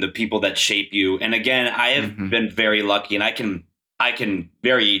have and the people that shape you. And again, I have been very lucky, and I can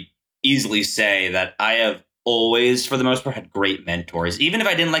very easily say that I have always, for the most part, had great mentors. Even if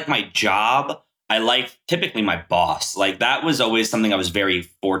I didn't like my job, I liked typically my boss. Like that was always something I was very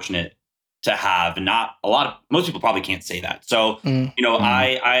fortunate to have, and most people probably can't say that. So,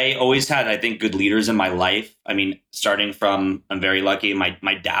 I always had, I think, good leaders in my life. I mean, starting from, I'm very lucky.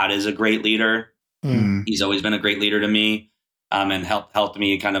 My dad is a great leader. He's always been a great leader to me, and helped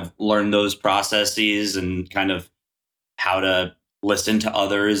me kind of learn those processes and kind of how to listen to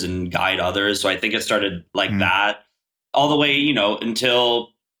others and guide others. So I think it started like that all the way, until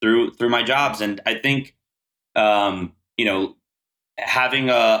through my jobs. And I think, having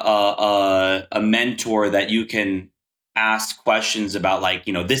a mentor that you can ask questions about, like,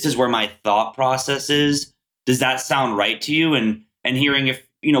 this is where my thought process is. Does that sound right to you? And hearing if,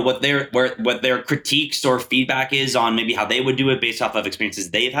 what their critiques or feedback is on maybe how they would do it based off of experiences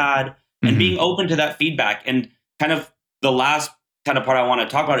they've had, and being open to that feedback. And kind of the last kind of part I want to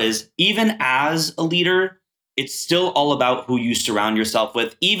talk about is, even as a leader, it's still all about who you surround yourself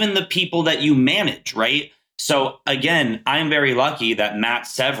with, even the people that you manage, right? So again, I'm very lucky that Matt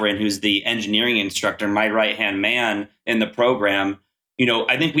Severin, who's the engineering instructor, my right-hand man in the program,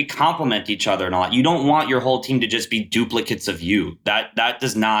 I think we complement each other a lot. You don't want your whole team to just be duplicates of you. That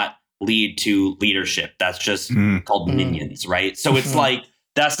does not lead to leadership. That's just called minions, right? So it's like,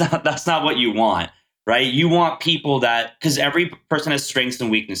 that's not what you want, right? You want people because every person has strengths and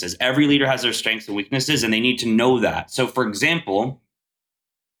weaknesses. Every leader has their strengths and weaknesses, and they need to know that. So for example,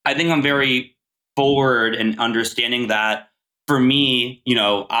 I think I'm very forward in understanding that for me,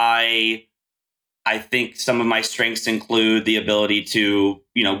 I think some of my strengths include the ability to,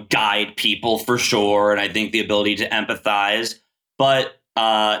 guide people for sure. And I think the ability to empathize. But,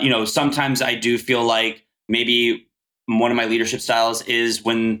 sometimes I do feel like maybe one of my leadership styles is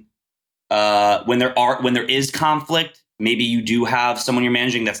when there is conflict, maybe you do have someone you're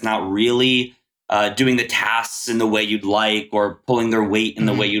managing that's not really doing the tasks in the way you'd like, or pulling their weight in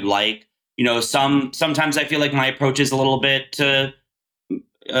the way you'd like. Sometimes I feel like my approach is a little bit,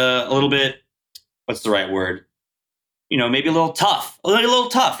 what's the right word? Maybe a little tough,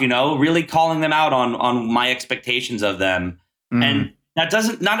 really calling them out on my expectations of them. And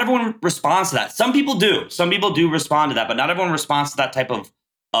not everyone responds to that. Some people do respond to that, but not everyone responds to that type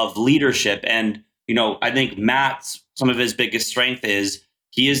of leadership. And, I think some of his biggest strength is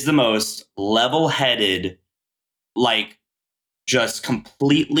he is the most level-headed, like, just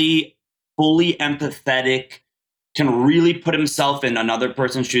completely, fully empathetic, can really put himself in another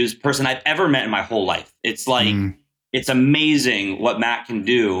person's shoes, person I've ever met in my whole life. It's like, it's amazing what Matt can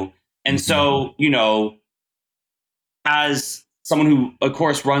do. And so, as someone who, of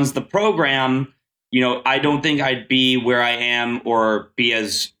course, runs the program, I don't think I'd be where I am, or be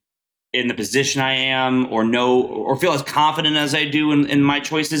as in the position I am, or feel as confident as I do in my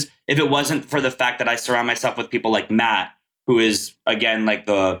choices, if it wasn't for the fact that I surround myself with people like Matt, who is, again, like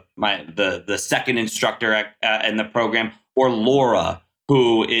the second instructor in the program, or Laura,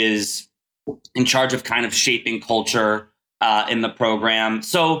 who is in charge of kind of shaping culture in the program.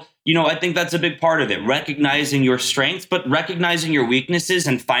 So, I think that's a big part of it, recognizing your strengths, but recognizing your weaknesses,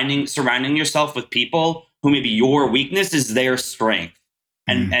 and surrounding yourself with people who maybe your weakness is their strength,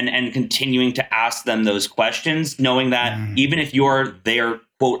 and continuing to ask them those questions, knowing that even if you're their,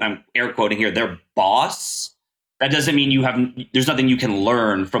 quote, I'm air quoting here, their boss, that doesn't mean there's nothing you can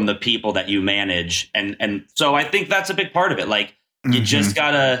learn from the people that you manage. And so I think that's a big part of it. Like, you just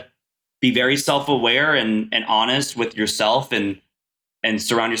gotta be very self-aware and honest with yourself, and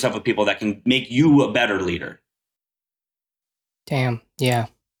surround yourself with people that can make you a better leader. Damn. Yeah.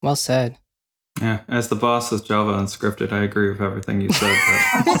 Well said. Yeah. As the boss of Java Unscripted, I agree with everything you said.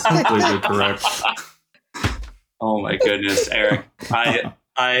 That's completely correct. Oh my goodness, Eric.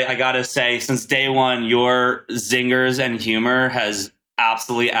 I gotta say, since day one, your zingers and humor has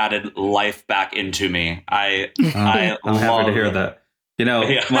absolutely added life back into me. I'm happy to hear that.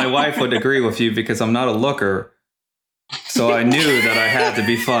 My wife would agree with you, because I'm not a looker, so I knew that I had to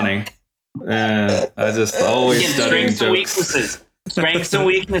be funny, and I just always studying jokes. Strengths and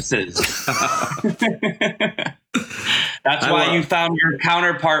weaknesses. That's why you found your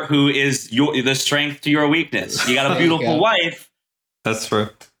counterpart, who is the strength to your weakness. You got a beautiful wife. That's true.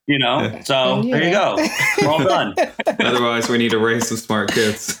 So there you go. Well done. Otherwise, we need to raise some smart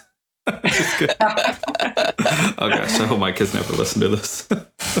kids. Just kidding. Oh gosh, I hope my kids never listen to this.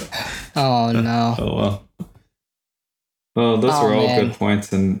 Oh no. Oh well. Well, those were all good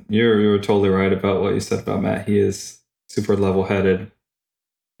points, and you were totally right about what you said about Matt. He is super level-headed,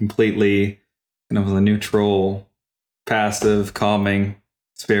 completely kind of a neutral, passive, calming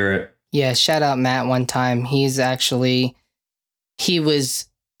spirit. Yeah, shout out Matt one time. He was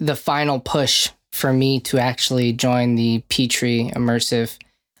the final push for me to actually join the Petrie Immersive.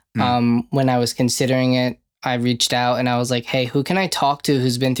 When I was considering it, I reached out and I was like, hey, who can I talk to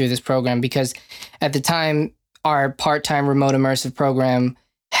who's been through this program? Because at the time, our part-time remote immersive program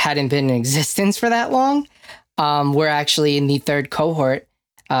hadn't been in existence for that long. We're actually in the third cohort.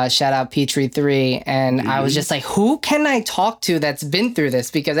 Shout out Petrie 3. And I was just like, who can I talk to that's been through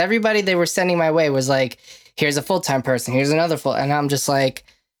this? Because everybody they were sending my way was like, here's a full-time person, here's another full. And I'm just like,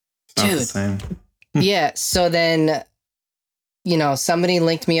 dude. Yeah. So then, somebody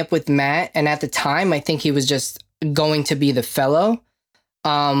linked me up with Matt. And at the time, I think he was just going to be the fellow,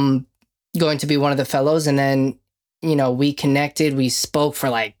 going to be one of the fellows. And then, we connected, we spoke for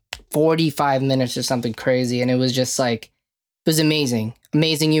like 45 minutes or something crazy. And it was just like, it was amazing.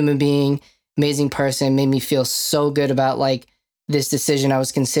 Amazing human being, amazing person, made me feel so good about like this decision I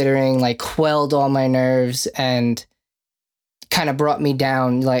was considering, like quelled all my nerves and kind of brought me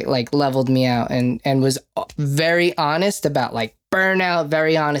down, like leveled me out and was very honest about like burnout,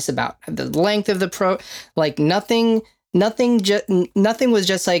 very honest about the length of the like nothing was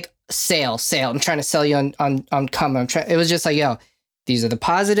just like sale. I'm trying to sell you on come. It was just like, yo, these are the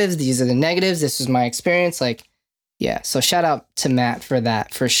positives, these are the negatives. This is my experience. Like, yeah. So shout out to Matt for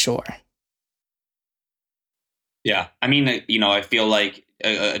that, for sure. Yeah. I mean, I feel like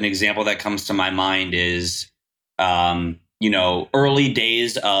an example that comes to my mind is, early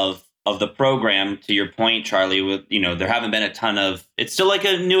days of the program, to your point, Charlie, with, there haven't been a ton of, it's still like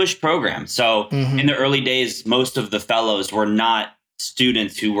a newish program. So in the early days, most of the fellows were not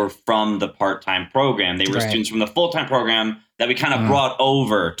students who were from the part-time program. They were students from the full-time program that we kind of brought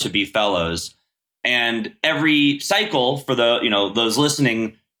over to be fellows. And every cycle for those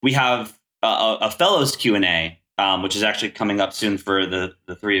listening, we have a fellows Q&A, which is actually coming up soon for the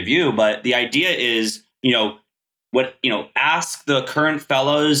three of you. But the idea is, ask the current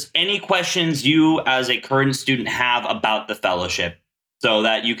fellows any questions you as a current student have about the fellowship so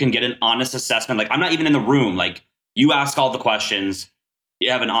that you can get an honest assessment. Like, I'm not even in the room. Like, you ask all the questions, you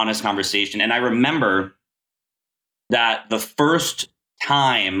have an honest conversation. And I remember that the first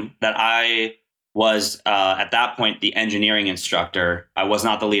time that I was at that point the engineering instructor, I was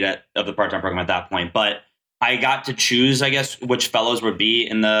not the lead of the part-time program at that point, but I got to choose, I guess, which fellows would be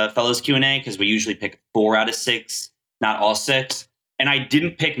in the fellows Q&A, because we usually pick 4 out of 6, not all 6. And I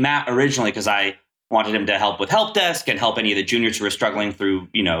didn't pick Matt originally because I wanted him to help with help desk and help any of the juniors who were struggling through,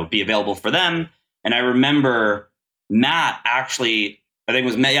 be available for them. And I remember Matt actually, I think it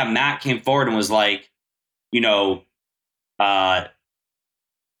was Matt came forward and was like,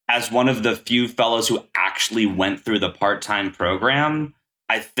 as one of the few fellows who actually went through the part-time program,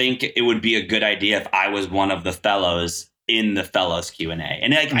 I think it would be a good idea if I was one of the fellows in the fellows Q&A.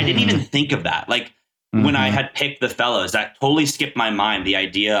 And I didn't even think of that. Like when I had picked the fellows, that totally skipped my mind. The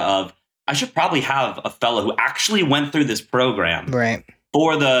idea of I should probably have a fellow who actually went through this program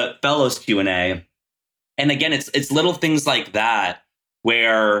for the fellows Q&A. And again, it's little things like that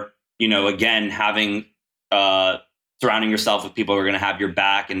where, again, having surrounding yourself with people who are going to have your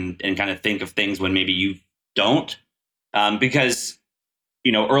back and kind of think of things when maybe you don't. Because,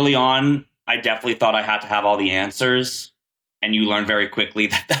 early on, I definitely thought I had to have all the answers. And you learn very quickly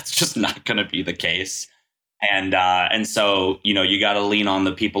that that's just not going to be the case. And so, you got to lean on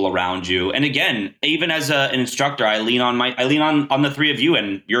the people around you. And again, even as an instructor, I lean on the three of you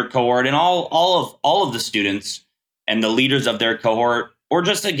and your cohort and all of the students and the leaders of their cohort, or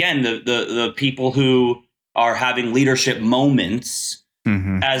just, again, the people who are having leadership moments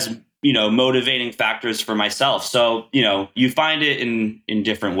as, motivating factors for myself. So, you find it in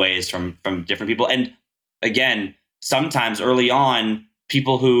different ways from different people. And again, sometimes early on,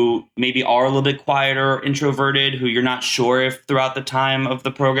 people who maybe are a little bit quieter, introverted, who you're not sure if throughout the time of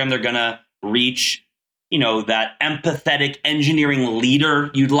the program they're going to reach, that empathetic engineering leader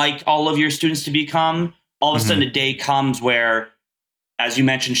you'd like all of your students to become. All of a sudden a day comes where, as you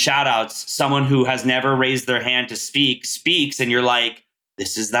mentioned, shout outs, someone who has never raised their hand to speaks, and you're like,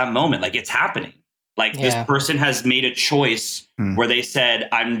 this is that moment. Like, it's happening. Like, this person has made a choice where they said,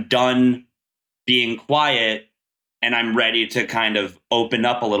 I'm done being quiet and I'm ready to kind of open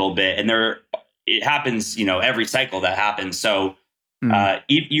up a little bit. And it happens, every cycle that happens. So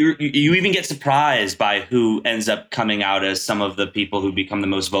you even get surprised by who ends up coming out as some of the people who become the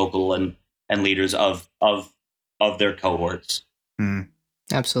most vocal and leaders of their cohorts.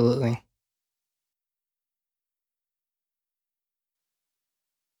 Absolutely.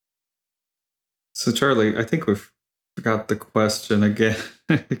 So Charlie, I think we've forgot the question again.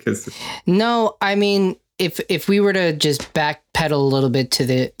 because No, I mean, if we were to just backpedal a little bit to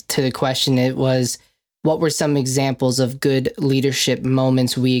the question, it was, what were some examples of good leadership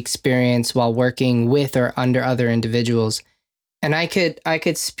moments we experienced while working with or under other individuals? And I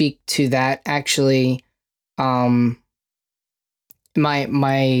could speak to that actually. My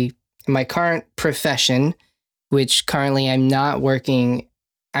current profession, which currently I'm not working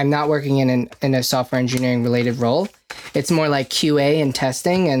in a software engineering related role. It's more like QA and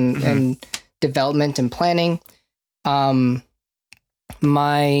testing and development and planning.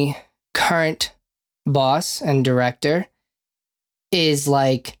 My current boss and director is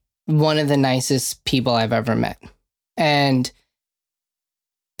like one of the nicest people I've ever met. And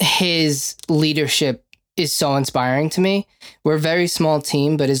his leadership is so inspiring to me. We're a very small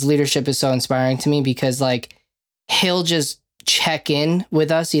team, but his leadership is so inspiring to me because like he'll just check in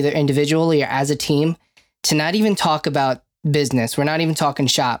with us either individually or as a team to not even talk about business. We're not even talking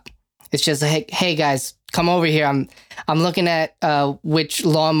shop. It's just like, hey guys, come over here. I'm looking at which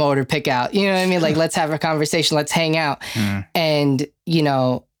lawnmower to pick out. You know what I mean? Like, let's have a conversation. Let's hang out. And, you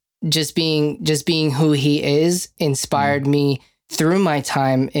know, just being who he is inspired me through my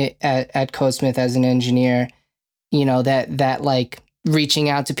time at CodeSmith as an engineer. You know, that like reaching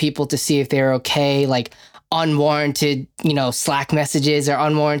out to people to see if they're okay, like unwarranted, you know, Slack messages or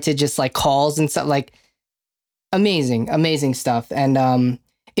unwarranted just like calls and stuff, like amazing stuff. And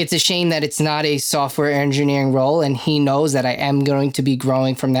it's a shame that it's not a software engineering role, and he knows that I am going to be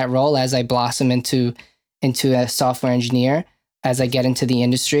growing from that role as I blossom into a software engineer as I get into the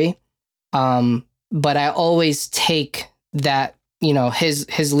industry. But I always take that, you know,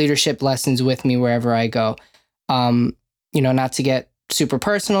 his leadership lessons with me wherever I go. You know, not to get super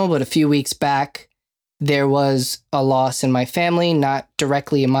personal, but a few weeks back, there was a loss in my family, not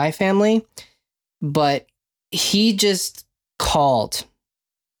directly in my family, but he just called.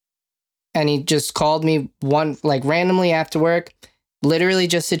 And he just called me randomly after work, literally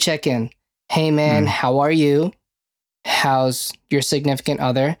just to check in. Hey man, how are you? How's your significant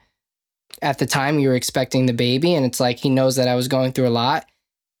other? At the time you were expecting the baby, and it's like, he knows that I was going through a lot,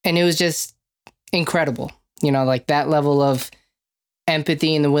 and it was just incredible. You know, like that level of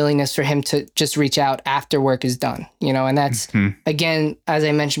empathy and the willingness for him to just reach out after work is done, you know, and that's, again, as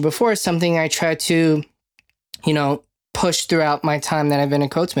I mentioned before, something I try to, you know, push throughout my time that I've been at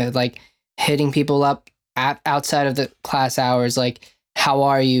CodeSmith, like hitting people up outside of the class hours, like, how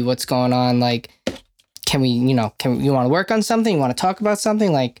are you? What's going on? Like, you want to work on something? You want to talk about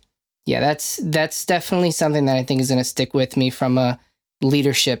something? Like, yeah, that's definitely something that I think is going to stick with me from a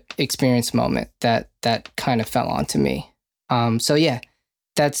leadership experience moment that kind of fell onto me. So yeah,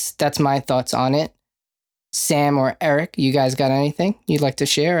 that's my thoughts on it. Sam or Eric, you guys got anything you'd like to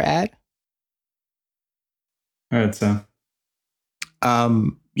share or add? All right, Sam.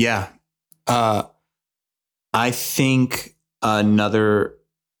 Yeah. I think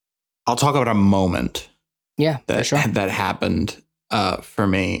I'll talk about a moment. Yeah, that happened for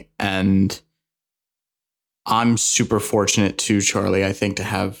me. And I'm super fortunate too, Charlie, I think, to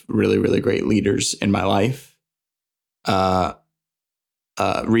have really, really great leaders in my life.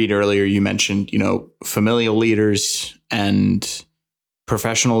 Reed, earlier you mentioned, you know, familial leaders and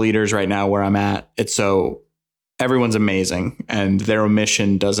professional leaders right now where I'm at. It's so everyone's amazing, and their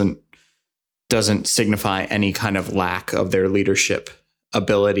omission doesn't signify any kind of lack of their leadership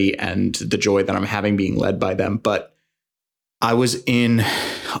ability and the joy that I'm having being led by them. But I was in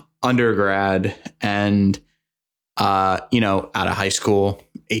undergrad and, you know, out of high school,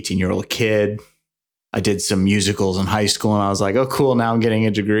 18-year-old kid. I did some musicals in high school, and I was like, oh, cool. Now I'm getting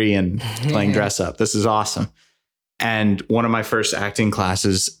a degree in playing dress up. This is awesome. And one of my first acting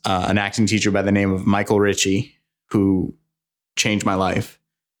classes, an acting teacher by the name of Michael Ritchie, who changed my life,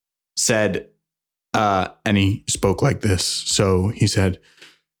 said, and he spoke like this. So he said,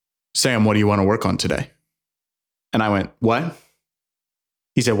 Sam, what do you want to work on today? And I went, what?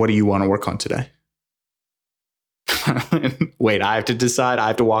 He said, what do you want to work on today? Wait, I have to decide. I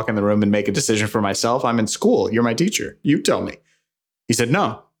have to walk in the room and make a decision for myself. I'm in school. You're my teacher. You tell me. He said,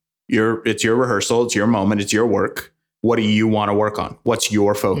 no, it's your rehearsal. It's your moment. It's your work. What do you want to work on? What's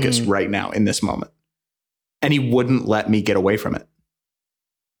your focus right now in this moment? And he wouldn't let me get away from it.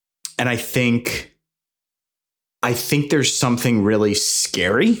 And I think there's something really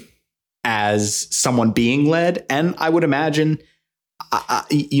scary as someone being led. And I would imagine,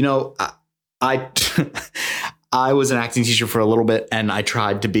 I was an acting teacher for a little bit, and I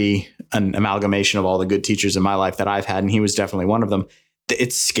tried to be an amalgamation of all the good teachers in my life that I've had, and he was definitely one of them.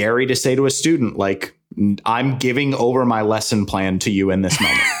 It's scary to say to a student, like, I'm giving over my lesson plan to you in this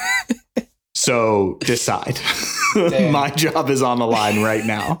moment. So decide. My job is on the line right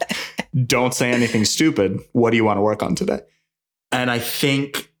now. Don't say anything stupid. What do you want to work on today? And I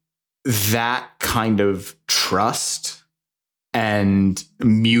think that kind of trust and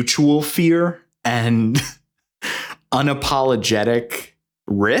mutual fear and unapologetic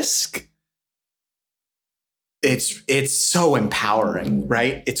risk it's so empowering,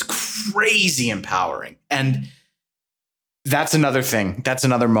 right? It's crazy empowering. And that's another thing. That's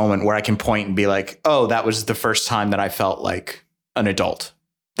another moment where I can point and be like, oh, that was the first time that I felt like an adult,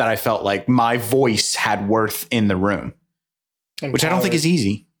 that I felt like my voice had worth in the room, which I don't think is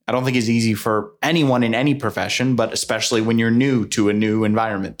easy. I don't think is easy for anyone in any profession, but especially when you're new to a new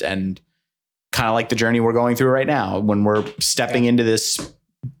environment, and kind of like the journey we're going through right now, when we're stepping into this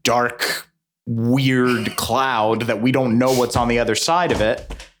dark, weird cloud that we don't know what's on the other side of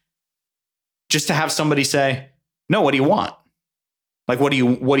it. Just to have somebody say, no, what do you want? Like, what do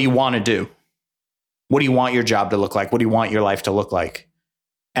you want to do? What do you want your job to look like? What do you want your life to look like?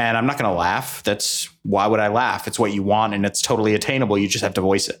 And I'm not going to laugh. Why would I laugh? It's what you want, and it's totally attainable. You just have to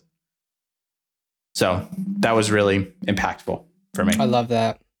voice it. So that was really impactful for me. I love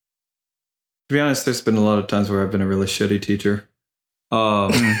that. To be honest, there's been a lot of times where I've been a really shitty teacher.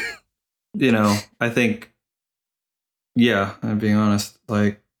 You know, I think, yeah, I'm being honest.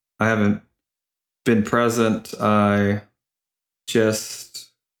 Like, I haven't been present. I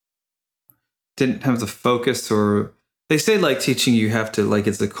just didn't have the focus, or they say like teaching you have to, like,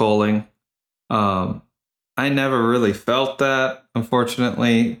 it's a calling. I never really felt that,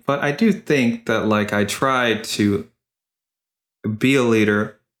 unfortunately, but I do think that, like, I tried to be a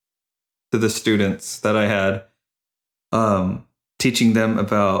leader to the students that I had, teaching them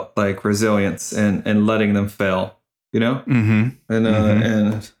about, like, resilience and letting them fail, you know? Mm-hmm. And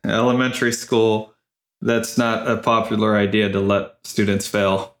in elementary school, that's not a popular idea to let students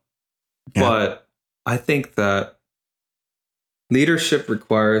fail. Yeah. But I think that leadership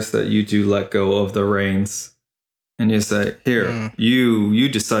requires that you do let go of the reins, and you say, here, you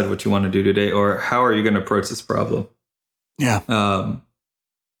decide what you want to do today, or how are you going to approach this problem? Yeah.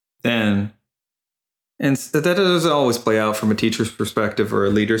 And that doesn't always play out from a teacher's perspective or a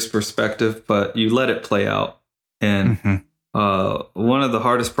leader's perspective, but you let it play out. And one of the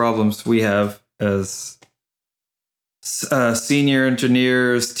hardest problems we have as senior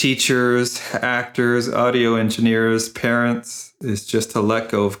engineers, teachers, actors, audio engineers, parents, is just to let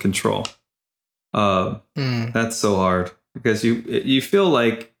go of control. That's so hard, because you feel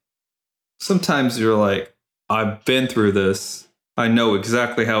like sometimes you're like, I've been through this. I know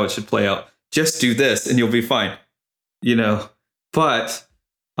exactly how it should play out. Just do this and you'll be fine, you know. But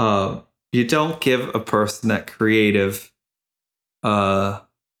you don't give a person that creative,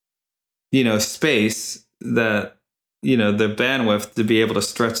 space, that, you know, the bandwidth to be able to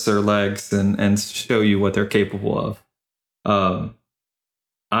stretch their legs and show you what they're capable of.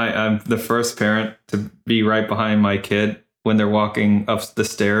 I'm the first parent to be right behind my kid when they're walking up the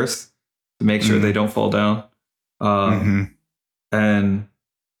stairs to make sure they don't fall down. And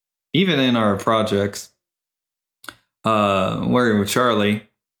even in our projects, working with Charlie,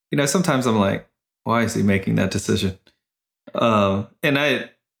 you know, sometimes I'm like, why is he making that decision? And I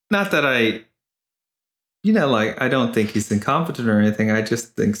don't think he's incompetent or anything. I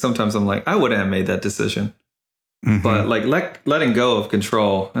just think sometimes I'm like, I wouldn't have made that decision. But like letting go of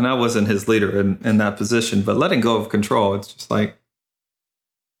control, and I wasn't his leader in that position, but letting go of control, it's just like,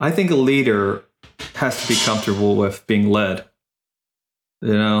 I think a leader has to be comfortable with being led.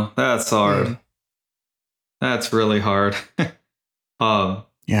 You know, that's hard. That's really hard.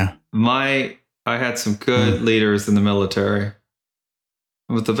 Yeah. I had some good leaders in the military.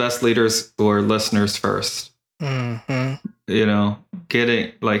 But the best leaders were listeners first. You know,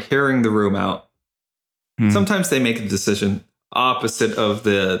 hearing the room out. Sometimes they make a decision opposite of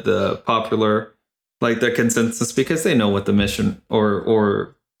the popular, like the consensus, because they know what the mission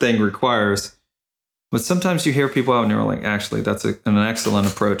or thing requires. But sometimes you hear people out and you're like, actually, that's an excellent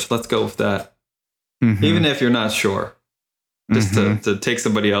approach. Let's go with that. Even if you're not sure, just to take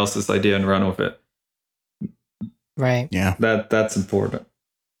somebody else's idea and run with it. Right. Yeah. That's important.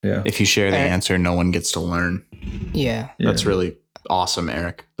 Yeah. If you share the answer, no one gets to learn. Yeah. That's really awesome,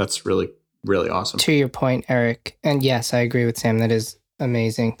 Eric. That's really, really awesome. To your point, Eric. And yes, I agree with Sam. That is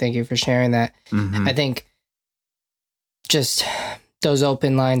amazing. Thank you for sharing that. I think just those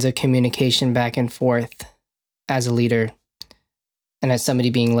open lines of communication back and forth as a leader and as somebody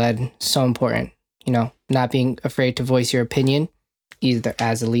being led, so important. You know, not being afraid to voice your opinion, either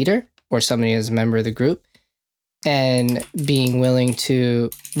as a leader or somebody as a member of the group, and being willing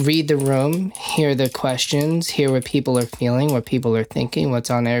to read the room, hear the questions, hear what people are feeling, what people are thinking, what's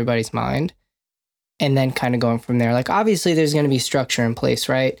on everybody's mind, and then kind of going from there. Like, obviously there's going to be structure in place,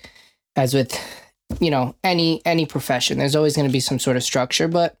 right? As with, you know, any profession, there's always going to be some sort of structure,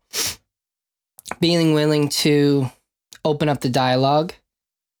 but being willing to open up the dialogue,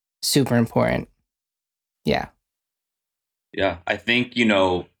 super important. Yeah. Yeah. I think, you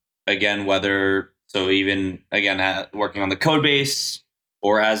know, again, whether So even again, working on the code base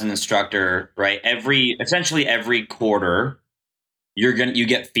or as an instructor, right? Essentially every quarter, you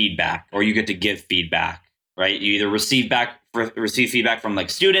get feedback, or you get to give feedback, right? You either receive feedback from like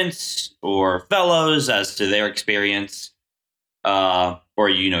students or fellows as to their experience, or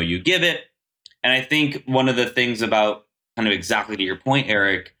you give it. And I think one of the things about, kind of exactly to your point,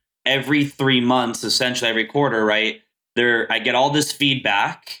 Eric, every 3 months, essentially every quarter, right? I get all this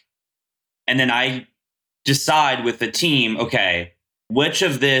feedback, and then I decide with the team, okay, which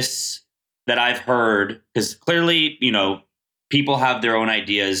of this that I've heard, because clearly, people have their own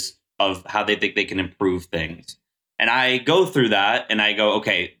ideas of how they think they can improve things. And I go through that and I go,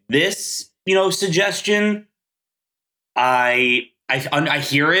 okay, this, suggestion, I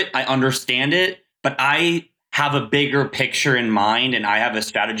hear it, I understand it, but I have a bigger picture in mind and I have a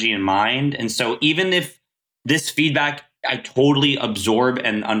strategy in mind. And so even if this feedback I totally absorb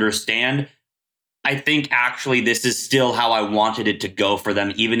and understand, I think actually this is still how I wanted it to go for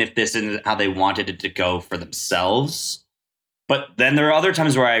them, even if this isn't how they wanted it to go for themselves. But then there are other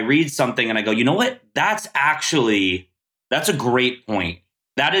times where I read something and I go, you know what? That's a great point.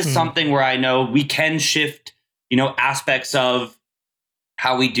 That is something where I know we can shift, aspects of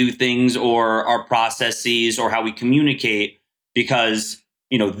how we do things or our processes or how we communicate, because,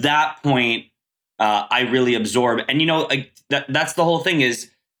 that point I really absorb. And, that's the whole thing is,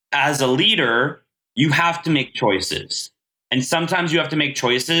 as a leader, you have to make choices. And sometimes you have to make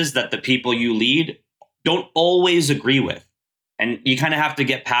choices that the people you lead don't always agree with. And you kind of have to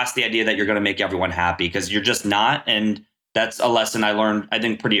get past the idea that you're going to make everyone happy, because you're just not. And that's a lesson I learned, I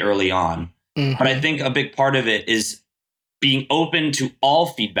think, pretty early on. Mm-hmm. But I think a big part of it is being open to all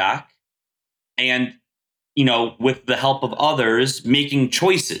feedback and, with the help of others, making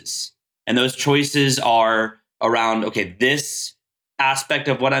choices. And those choices are around, okay, this aspect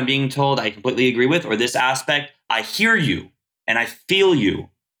of what I'm being told, I completely agree with, or this aspect, I hear you and I feel you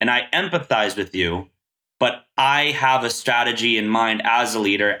and I empathize with you. But I have a strategy in mind as a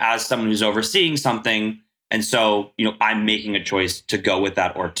leader, as someone who's overseeing something. And so, I'm making a choice to go with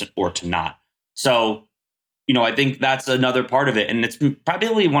that or to not. So, I think that's another part of it. And it's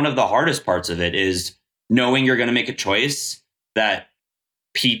probably one of the hardest parts of it, is knowing you're going to make a choice that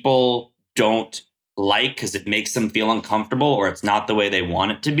people don't like because it makes them feel uncomfortable or it's not the way they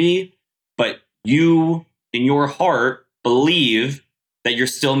want it to be. But you, in your heart, believe that you're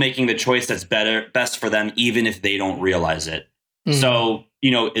still making the choice that's best for them, even if they don't realize it. Mm. So,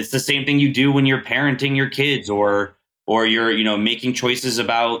 it's the same thing you do when you're parenting your kids, or you're, making choices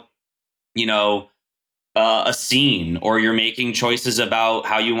about, a scene, or you're making choices about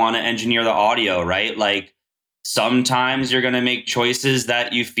how you want to engineer the audio, right? Like sometimes you're going to make choices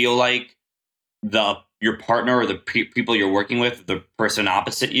that you feel like your partner or the people you're working with, the person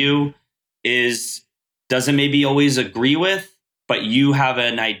opposite you, doesn't maybe always agree with, but you have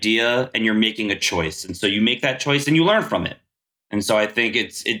an idea and you're making a choice. And so you make that choice and you learn from it. And so I think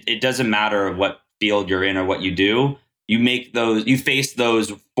it doesn't matter what field you're in or what you do. You face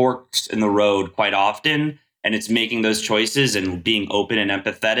those forks in the road quite often, and it's making those choices and being open and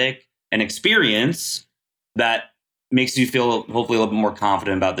empathetic and experience that makes you feel hopefully a little bit more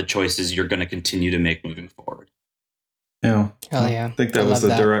confident about the choices you're going to continue to make moving forward. Yeah. Hell yeah. I think that was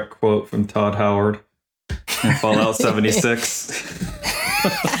a direct quote from Todd Howard in Fallout 76.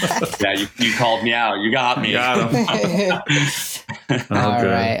 Yeah, you called me out. You got me. Got him. All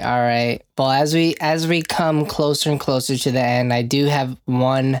right. Well, as we come closer and closer to the end, I do have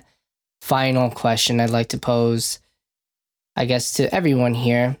one final question I'd like to pose, I guess, to everyone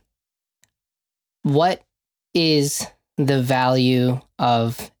here. What is the value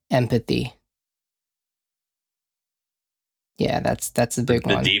of empathy? Yeah, that's a big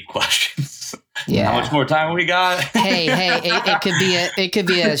one. The deep questions. Yeah. How much more time we got? hey, it could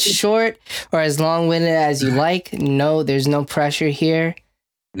be as short or as long-winded as you like. No, there's no pressure here.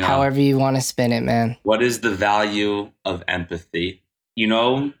 No. However you want to spin it, man. What is the value of empathy?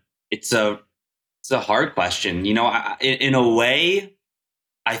 It's a hard question. In a way,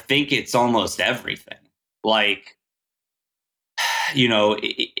 I think it's almost everything. Like, you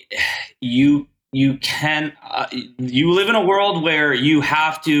live in a world where you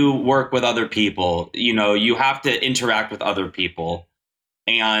have to work with other people. You have to interact with other people.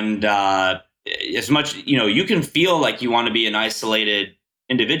 And as much, you can feel like you want to be an isolated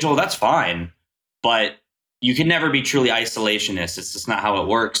individual, that's fine. But you can never be truly isolationist. It's just not how it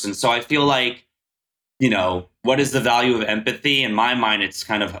works. And so I feel like, what is the value of empathy? In my mind, it's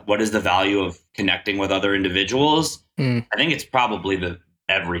kind of, what is the value of connecting with other individuals? I think it's probably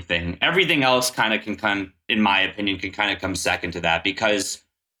everything. Everything else in my opinion, can kind of come second to that, because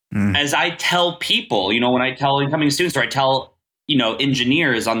as I tell people, when I tell incoming students or I tell,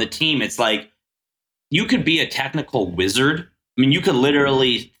 engineers on the team, it's like, you could be a technical wizard. I mean, you could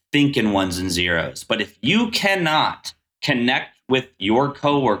literally think in ones and zeros, but if you cannot connect with your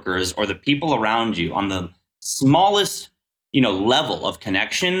coworkers or the people around you on the smallest, level of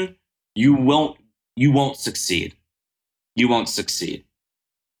connection, you won't succeed. You won't succeed.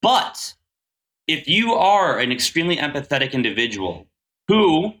 But if you are an extremely empathetic individual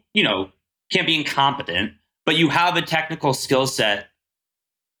who, can't be incompetent, but you have a technical skill set,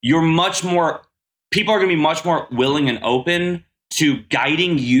 people are going to be much more willing and open to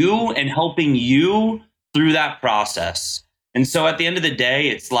guiding you and helping you through that process. And so at the end of the day,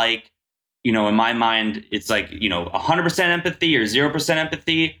 it's like, in my mind, it's like, 100% empathy or 0%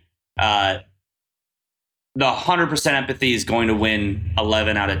 empathy. The 100% empathy is going to win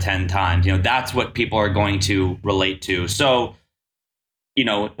 11 out of 10 times. That's what people are going to relate to. So,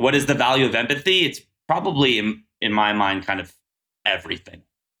 what is the value of empathy? It's probably, in my mind, kind of everything.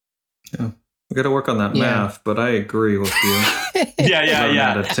 Yeah. We got to work on that math, but I agree with you. Yeah.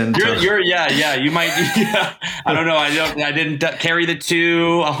 You might. Yeah. I don't know. I didn't carry the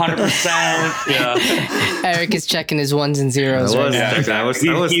 2 100%. Yeah. Eric is checking his ones and zeros. I was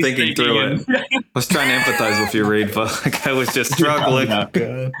thinking through it. I was trying to empathize with you, Reed, but I was just struggling.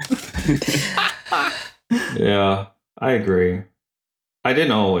 Yeah, I agree. I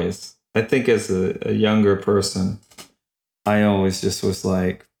didn't always. I think as a younger person, I always just was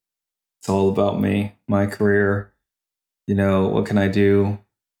like, it's all about me, my career. What can I do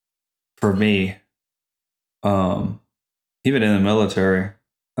for me? Even in the military,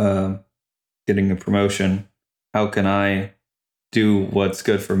 getting a promotion, how can I do what's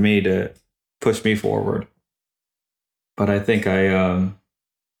good for me to push me forward? But I think the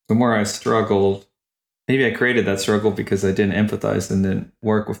more I struggled, maybe I created that struggle because I didn't empathize and didn't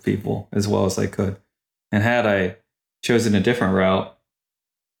work with people as well as I could. And had I chosen a different route,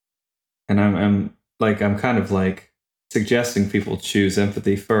 and I'm kind of like suggesting people choose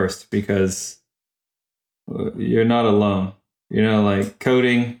empathy first because you're not alone. Like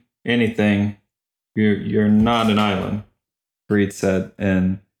coding, anything, you're not an island, Reed said.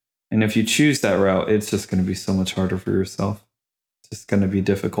 And if you choose that route, it's just going to be so much harder for yourself. It's just going to be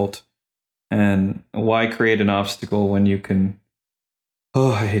difficult. And why create an obstacle when you can,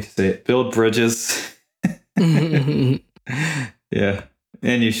 I hate to say it, build bridges? Yeah.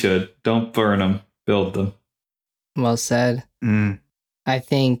 And you should. Don't burn them. Build them. Well said. I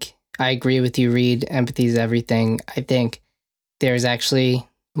think I agree with you, Reed. Empathy is everything. I think there's actually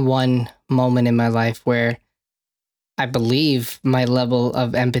one moment in my life where I believe my level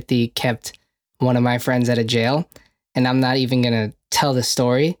of empathy kept one of my friends out of jail. And I'm not even going to tell the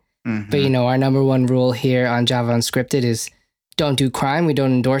story. Mm-hmm. But, our number one rule here on Java Unscripted is don't do crime. We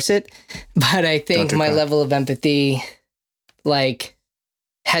don't endorse it. But I think my level of empathy,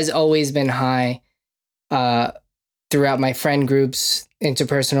 has always been high throughout my friend groups,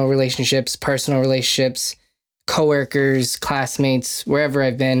 interpersonal relationships, personal relationships, coworkers, classmates, wherever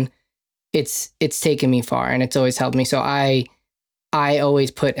I've been. It's taken me far and it's always helped me. So I always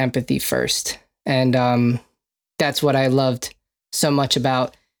put empathy first. And that's what I loved so much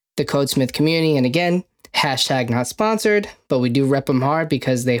about the Codesmith community. And again, hashtag not sponsored, but we do rep them hard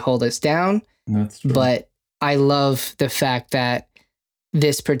because they hold us down. That's true. But I love the fact that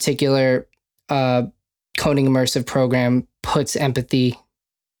this particular coding immersive program puts empathy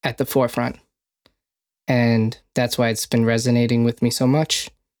at the forefront. And that's why it's been resonating with me so much.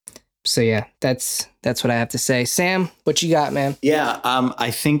 So yeah, that's what I have to say. Sam, what you got, man? Yeah,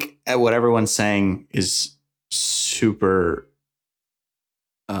 I think what everyone's saying is super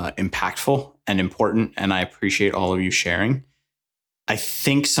impactful and important, and I appreciate all of you sharing. I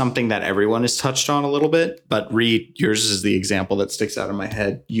think something that everyone has touched on a little bit, but Reed, yours is the example that sticks out in my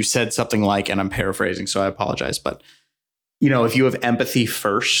head. You said something like, and I'm paraphrasing, so I apologize, but if you have empathy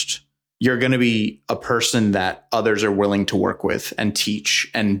first, you're going to be a person that others are willing to work with and teach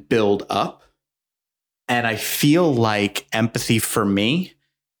and build up. And I feel like empathy for me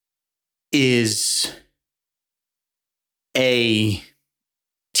is a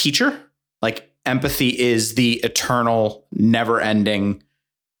teacher. Like empathy is the eternal, never-ending,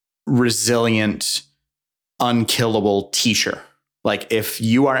 resilient, unkillable teacher. Like if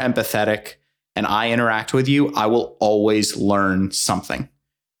you are empathetic and I interact with you, I will always learn something,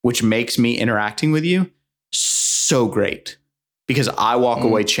 which makes me interacting with you so great because I walk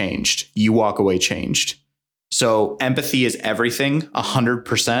away changed. You walk away changed. So empathy is everything,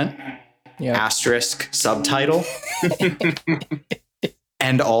 100%. Yep. Asterisk subtitle.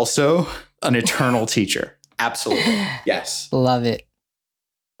 And also an eternal teacher. Absolutely. Yes. Love it.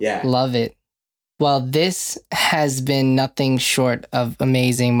 Yeah. Love it. Well, this has been nothing short of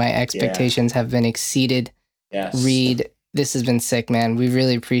amazing. My expectations have been exceeded. Yes. Reed, this has been sick, man. We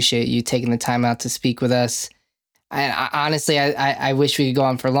really appreciate you taking the time out to speak with us. Honestly, I wish we could go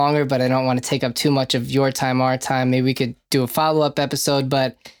on for longer, but I don't want to take up too much of your time, our time. Maybe we could do a follow-up episode,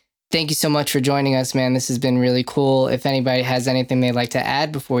 but thank you so much for joining us, man. This has been really cool. If anybody has anything they'd like to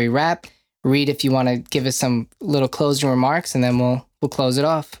add before we wrap, Reed, if you want to give us some little closing remarks, and then we'll close it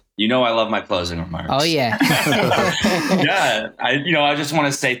off. You know, I love my closing remarks. Oh, yeah. Yeah. I just want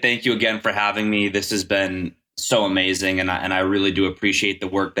to say thank you again for having me. This has been so amazing. And I really do appreciate the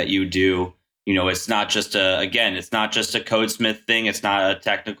work that you do. You know, it's not just it's not just a Codesmith thing. It's not a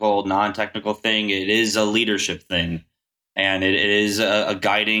technical, non-technical thing. It is a leadership thing. And it is a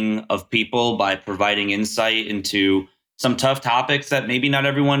guiding of people by providing insight into some tough topics that maybe not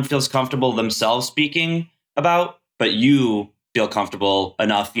everyone feels comfortable themselves speaking about, but you feel comfortable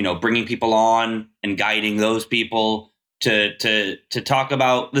enough, you know, bringing people on and guiding those people to talk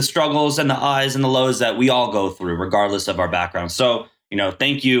about the struggles and the highs and the lows that we all go through, regardless of our background. So, you know,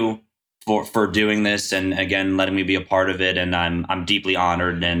 thank you for doing this, and again, letting me be a part of it. And I'm deeply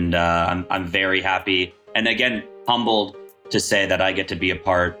honored, and I'm very happy, and again, humbled to say that I get to be a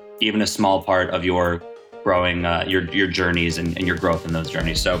part, even a small part of your growing, your journeys and your growth in those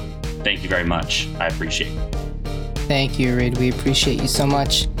journeys. So thank you very much. I appreciate it. Thank you, Reed. We appreciate you so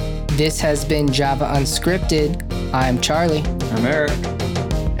much. This has been Java Unscripted. I'm Charlie. I'm Eric.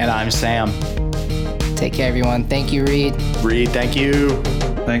 And I'm Sam. Take care, everyone. Thank you, Reed. Reed, thank you.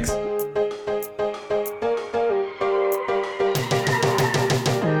 Thanks.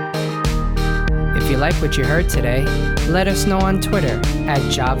 If you like what you heard today, let us know on Twitter at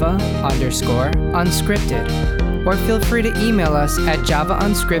Java_unscripted, or feel free to email us at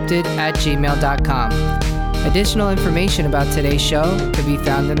javaunscripted@gmail.com. Additional information about today's show could be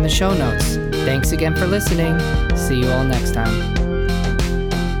found in the show notes. Thanks again for listening. See you all next time.